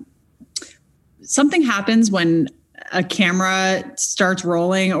something happens when a camera starts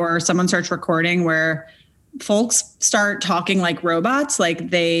rolling or someone starts recording where folks start talking like robots. Like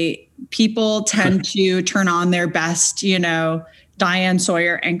people tend to turn on their best, Diane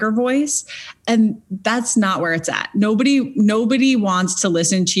Sawyer anchor voice. And that's not where it's at. Nobody wants to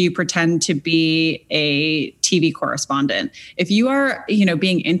listen to you pretend to be a TV correspondent. If you are,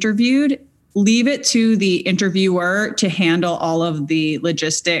 being interviewed, leave it to the interviewer to handle all of the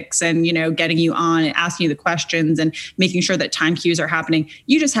logistics and, getting you on and asking you the questions and making sure that time cues are happening.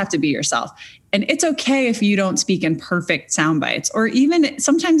 You just have to be yourself. And it's okay if you don't speak in perfect sound bites, or even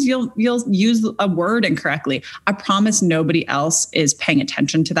sometimes you'll use a word incorrectly. I promise nobody else is paying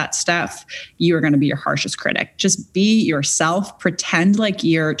attention to that stuff. You are going to be your harshest critic. Just be yourself. Pretend like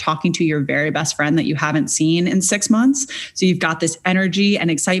you're talking to your very best friend that you haven't seen in 6 months. So you've got this energy and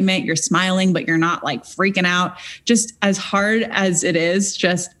excitement. You're smiling, but you're not like freaking out. Just as hard as it is,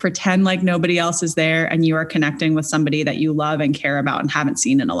 just pretend like nobody else is there and you are connecting with somebody that you love and care about and haven't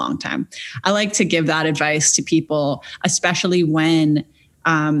seen in a long time. I like to give that advice to people, especially when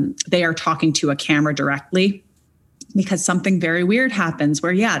they are talking to a camera directly, because something very weird happens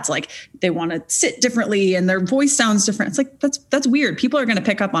where, it's like they want to sit differently and their voice sounds different. It's like, that's weird. People are going to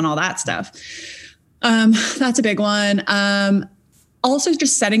pick up on all that stuff. That's a big one. Also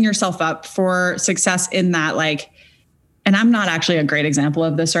just setting yourself up for success in that, and I'm not actually a great example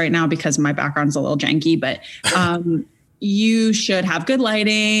of this right now because my background's a little janky, but, you should have good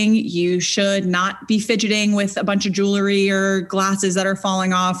lighting. You should not be fidgeting with a bunch of jewelry or glasses that are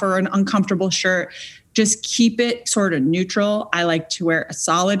falling off or an uncomfortable shirt. Just keep it sort of neutral. I like to wear a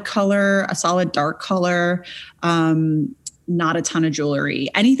solid color, a solid dark color, not a ton of jewelry.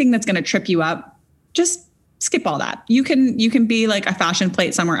 Anything that's going to trip you up, just skip all that. You can be like a fashion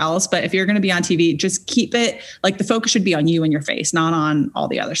plate somewhere else, but if you're going to be on TV, just keep it like the focus should be on you and your face, not on all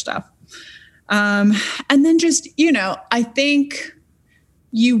the other stuff. And then just, I think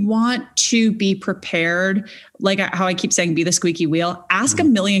you want to be prepared, like how I keep saying, be the squeaky wheel. Ask a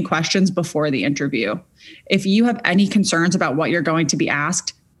million questions before the interview. If you have any concerns about what you're going to be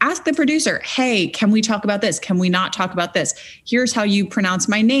asked, ask the producer, hey, can we talk about this? Can we not talk about this? Here's how you pronounce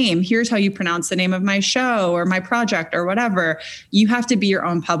my name. Here's how you pronounce the name of my show or my project or whatever. You have to be your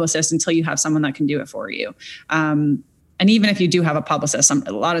own publicist until you have someone that can do it for you. And even if you do have a publicist, a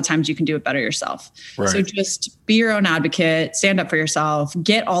lot of times you can do it better yourself. Right. So just be your own advocate, stand up for yourself,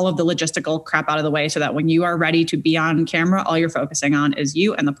 get all of the logistical crap out of the way so that when you are ready to be on camera, all you're focusing on is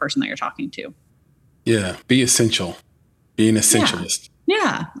you and the person that you're talking to. Yeah. Be essential. Be an essentialist.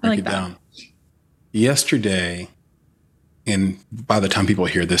 Yeah. I like that. Down. Yesterday, and by the time people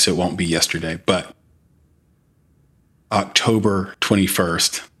hear this, it won't be yesterday, but October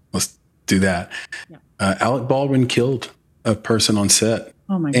 21st, let's do that. Yeah. Alec Baldwin killed a person on set.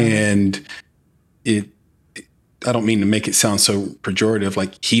 Oh my God. And I don't mean to make it sound so pejorative,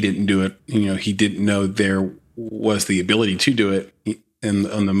 like he didn't do it. He didn't know there was the ability to do it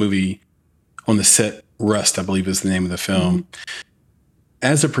on the movie, on the set. Rust, I believe, is the name of the film. Mm-hmm.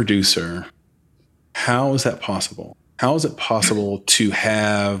 As a producer, how is that possible? How is it possible to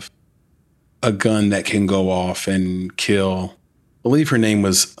have a gun that can go off and kill? I believe her name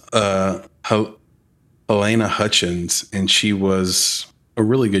was Helena Hutchins, and she was a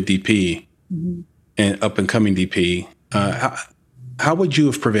really good DP, mm-hmm. and up and coming DP. How would you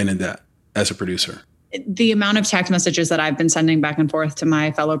have prevented that as a producer? The amount of text messages that I've been sending back and forth to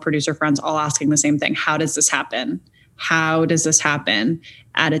my fellow producer friends, all asking the same thing. How does this happen? How does this happen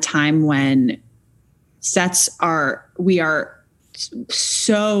at a time when we are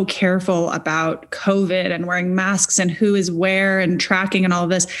so careful about COVID and wearing masks and who is where and tracking and all of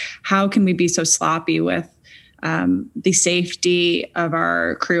this? How can we be so sloppy with the safety of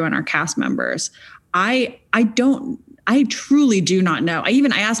our crew and our cast members? I truly do not know.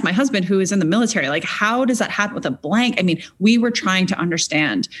 I asked my husband, who is in the military, like, how does that happen with a blank? I mean, we were trying to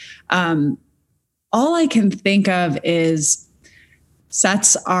understand. All I can think of is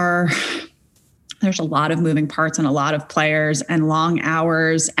there's a lot of moving parts and a lot of players and long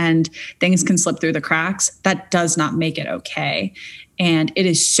hours, and things can slip through the cracks. That does not make it okay. And it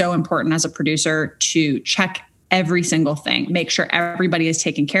is so important as a producer to check every single thing, make sure everybody is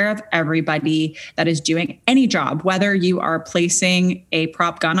taken care of, everybody that is doing any job, whether you are placing a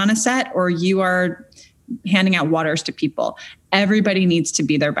prop gun on a set or you are handing out waters to people. Everybody needs to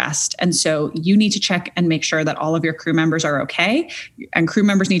be their best. And so you need to check and make sure that all of your crew members are okay. And crew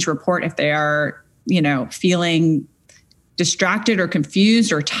members need to report if they are, feeling distracted or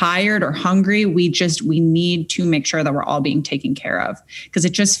confused or tired or hungry. We need to make sure that we're all being taken care of, because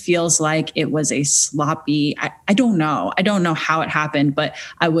it just feels like it was a sloppy, I don't know how it happened, but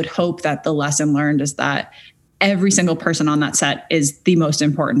I would hope that the lesson learned is that every single person on that set is the most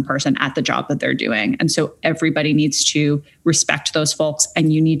important person at the job that they're doing. And so everybody needs to respect those folks,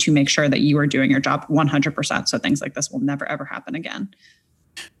 and you need to make sure that you are doing your job 100%. So things like this will never, ever happen again.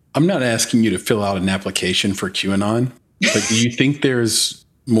 I'm not asking you to fill out an application for QAnon, but do you think there's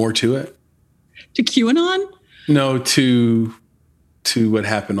more to it? To QAnon? No, to what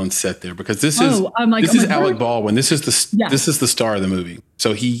happened on set there, because this is Alec Baldwin. This is the star of the movie.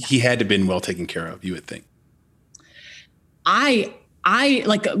 So he had to have been well taken care of, you would think. I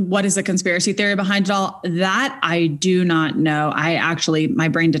like, what is the conspiracy theory behind it all? That I do not know. My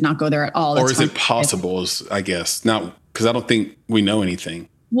brain did not go there at all. Or is it possible? I guess not, because I don't think we know anything.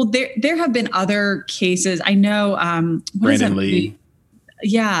 Well, there have been other cases. I know. Brandon Lee.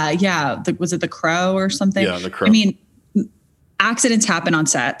 Yeah. Was it The Crow or something? Yeah, The Crow. I mean, accidents happen on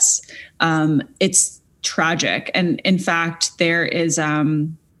sets. It's tragic, and in fact, there is.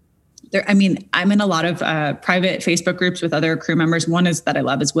 I'm in a lot of private Facebook groups with other crew members. One that I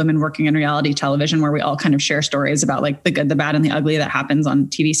love is Women Working in Reality Television, where we all kind of share stories about like the good, the bad, and the ugly that happens on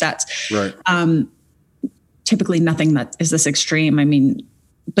TV sets. Right. Typically nothing that is this extreme. I mean,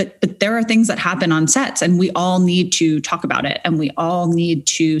 but there are things that happen on sets, and we all need to talk about it. And we all need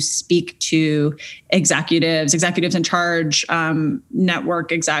to speak to executives in charge,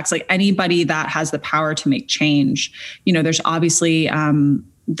 network execs, like anybody that has the power to make change. There's obviously,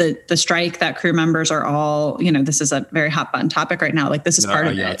 the strike that crew members are all, this is a very hot button topic right now. Like this is part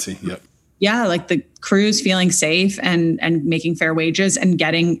of it. Yep. Yeah. Like the crews feeling safe and making fair wages and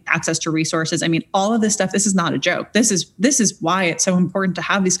getting access to resources. I mean, all of this stuff, this is not a joke. This is why it's so important to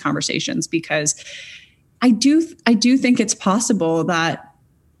have these conversations, because I do think it's possible that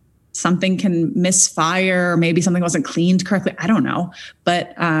something can misfire, or maybe something wasn't cleaned correctly. I don't know.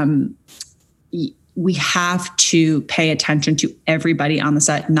 But, we have to pay attention to everybody on the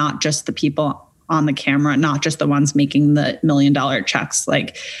set, not just the people on the camera, not just the ones making the $1 million checks.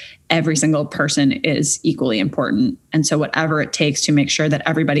 Like every single person is equally important. And so whatever it takes to make sure that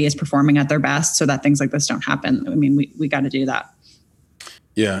everybody is performing at their best so that things like this don't happen. I mean, we got to do that.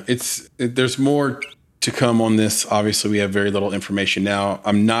 Yeah, there's more to come on this. Obviously, we have very little information now.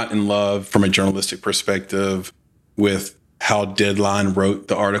 I'm not in love from a journalistic perspective with how Deadline wrote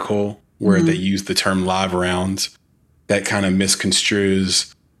the article, where they use the term live rounds. That kind of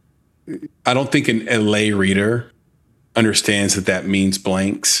misconstrues. I don't think a lay reader understands that means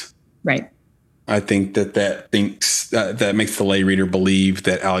blanks. Right. I think that makes the lay reader believe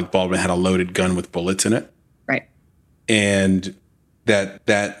that Alec Baldwin had a loaded gun with bullets in it. Right. And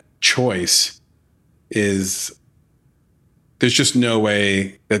that choice is, there's just no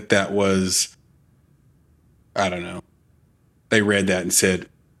way that was, I don't know. They read that and said,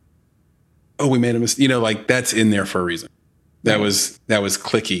 oh, we made a mistake. Like that's in there for a reason. That was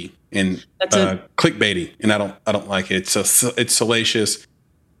clicky and clickbaity, and I don't like it. It's salacious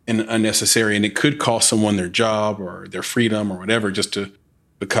and unnecessary, and it could cost someone their job or their freedom or whatever,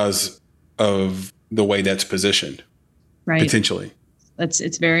 because of the way that's positioned. Right. Potentially.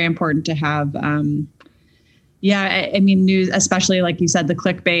 It's very important to have. I mean, news, especially like you said, the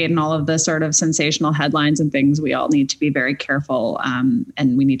clickbait and all of the sort of sensational headlines and things, we all need to be very careful,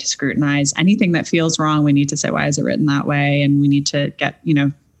 and we need to scrutinize anything that feels wrong. We need to say, why is it written that way? And we need to get,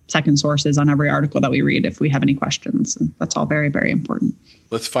 second sources on every article that we read if we have any questions. And that's all very, very important.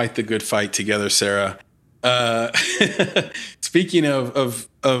 Let's fight the good fight together, Sarah. Speaking of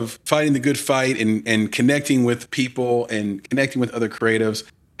fighting the good fight and connecting with people and connecting with other creatives,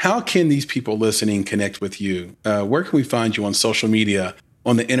 how can these people listening connect with you? Where can we find you on social media,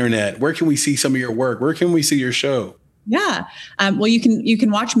 on the internet? Where can we see some of your work? Where can we see your show? Yeah. Well, you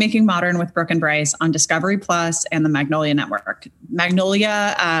can watch Making Modern with Brooke and Bryce on Discovery Plus and the Magnolia Network.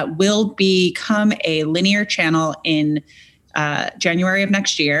 Magnolia will become a linear channel in January of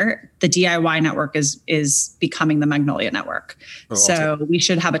next year. The DIY network is becoming the Magnolia Network. So we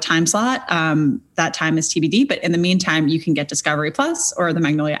should have a time slot. That time is TBD, but in the meantime, you can get Discovery Plus or the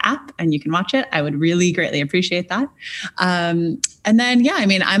Magnolia app and you can watch it. I would really greatly appreciate that. And then,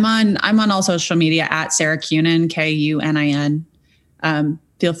 I'm on all social media at Sarah Kunin, Kunin.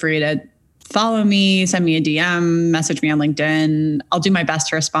 Feel free to follow me, send me a DM, message me on LinkedIn. I'll do my best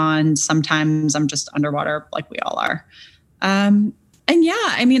to respond. Sometimes I'm just underwater like we all are. And yeah,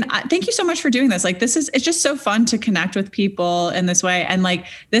 I mean, thank you so much for doing this. Like, it's just so fun to connect with people in this way. And like,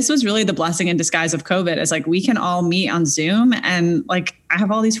 this was really the blessing in disguise of COVID, is like, we can all meet on Zoom, and like, I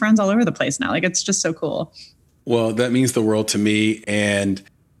have all these friends all over the place now. Like, it's just so cool. Well, that means the world to me. And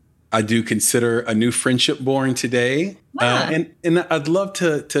I do consider a new friendship born today. Yeah. And I'd love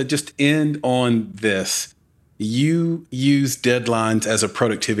to just end on this. You use deadlines as a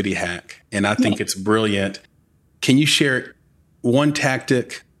productivity hack, and I think it's brilliant. Can you share one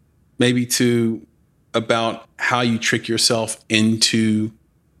tactic, maybe two, about how you trick yourself into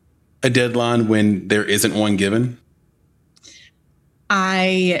a deadline when there isn't one given?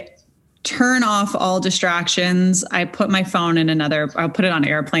 I turn off all distractions. I put my phone I'll put it on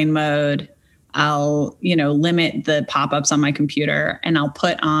airplane mode. I'll, limit the pop-ups on my computer, and I'll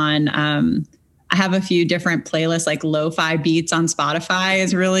put on, I have a few different playlists, like lo-fi beats on Spotify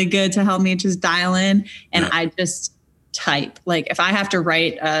is really good to help me just dial in. And I just type. Like, if I have to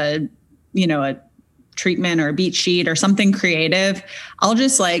write a treatment or a beat sheet or something creative, I'll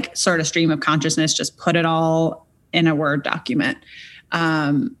just like sort of stream of consciousness, just put it all in a Word document.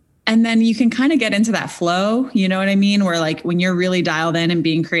 And then you can kind of get into that flow, you know what I mean? Where like, when you're really dialed in and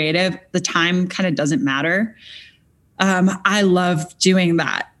being creative, the time kind of doesn't matter. I love doing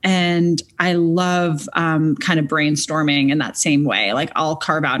that. And I love kind of brainstorming in that same way. Like, I'll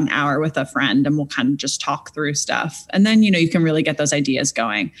carve out an hour with a friend and we'll kind of just talk through stuff. And then, you can really get those ideas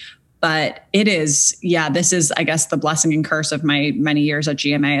going. But this is, I guess, the blessing and curse of my many years at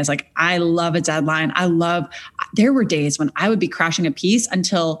GMA, is like, I love a deadline. There were days when I would be crashing a piece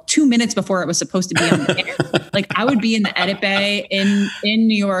until 2 minutes before it was supposed to be on the air. Like, I would be in the edit bay in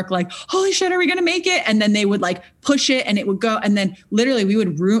New York, like, holy shit, are we going to make it? And then they would like push it and it would go. And then literally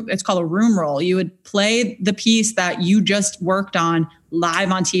it's called a room roll. You would play the piece that you just worked on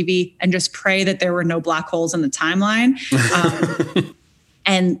live on TV and just pray that there were no black holes in the timeline.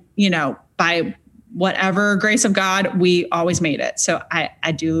 And, by whatever grace of God, we always made it. So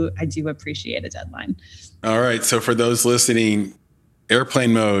I do appreciate a deadline. All right. So for those listening,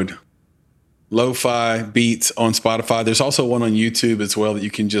 airplane mode, lo-fi beats on Spotify. There's also one on YouTube as well that you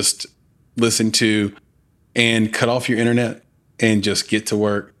can just listen to, and cut off your internet and just get to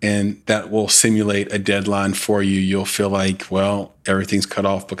work. And that will simulate a deadline for you. You'll feel like, well, everything's cut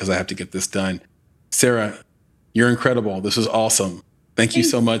off because I have to get this done. Sarah, you're incredible. This is awesome. Thank you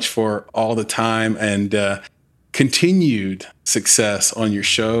so much for all the time and continued success on your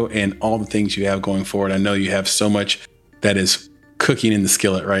show and all the things you have going forward. I know you have so much that is cooking in the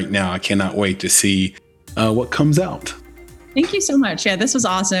skillet right now. I cannot wait to see what comes out. Thank you so much. Yeah, this was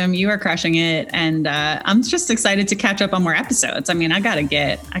awesome. You are crushing it. And I'm just excited to catch up on more episodes. I mean, I gotta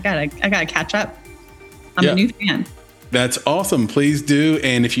catch up. I'm a new fan. That's awesome. Please do.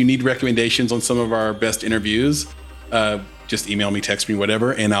 And if you need recommendations on some of our best interviews, just email me, text me,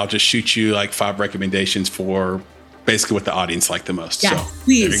 whatever, and I'll just shoot you like 5 recommendations for basically what the audience liked the most. Yeah, so,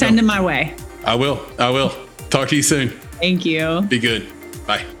 please send them my way. I will. Talk to you soon. Thank you. Be good.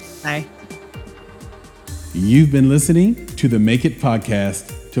 Bye. Bye. You've been listening to the Make It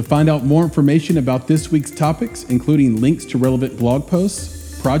Podcast. To find out more information about this week's topics, including links to relevant blog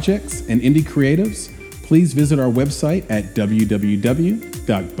posts, projects, and indie creatives, please visit our website at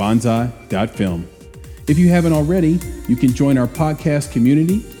www.bonsai.film. If you haven't already, you can join our podcast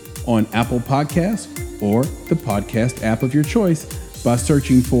community on Apple Podcasts or the podcast app of your choice by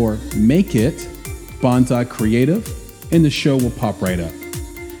searching for Make It Bonsai Creative, and the show will pop right up.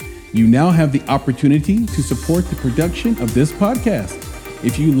 You now have the opportunity to support the production of this podcast.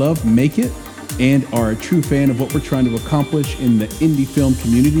 If you love Make It and are a true fan of what we're trying to accomplish in the indie film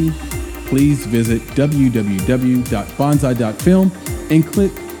community, please visit www.bonsai.film and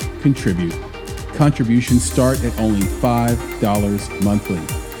click Contribute. Contributions start at only $5 monthly.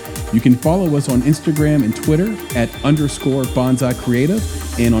 You can follow us on Instagram and Twitter at _Bonsai Creative,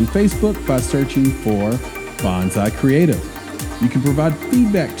 and on Facebook by searching for Bonsai Creative. You can provide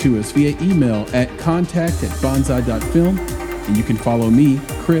feedback to us via email at contact@bonsai.film, and you can follow me,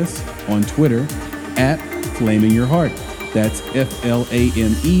 Chris, on Twitter at FlamingYourHeart. That's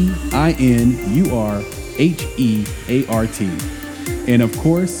FlamingYurHeart. And of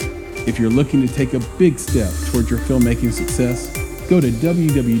course, if you're looking to take a big step towards your filmmaking success, go to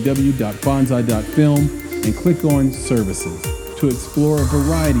www.bonsai.film and click on Services to explore a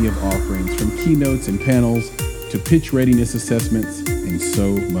variety of offerings, from keynotes and panels to pitch readiness assessments and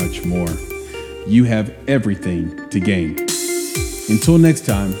so much more. You have everything to gain. Until next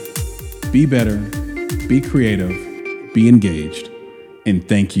time, be better, be creative, be engaged, and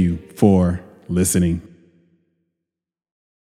thank you for listening.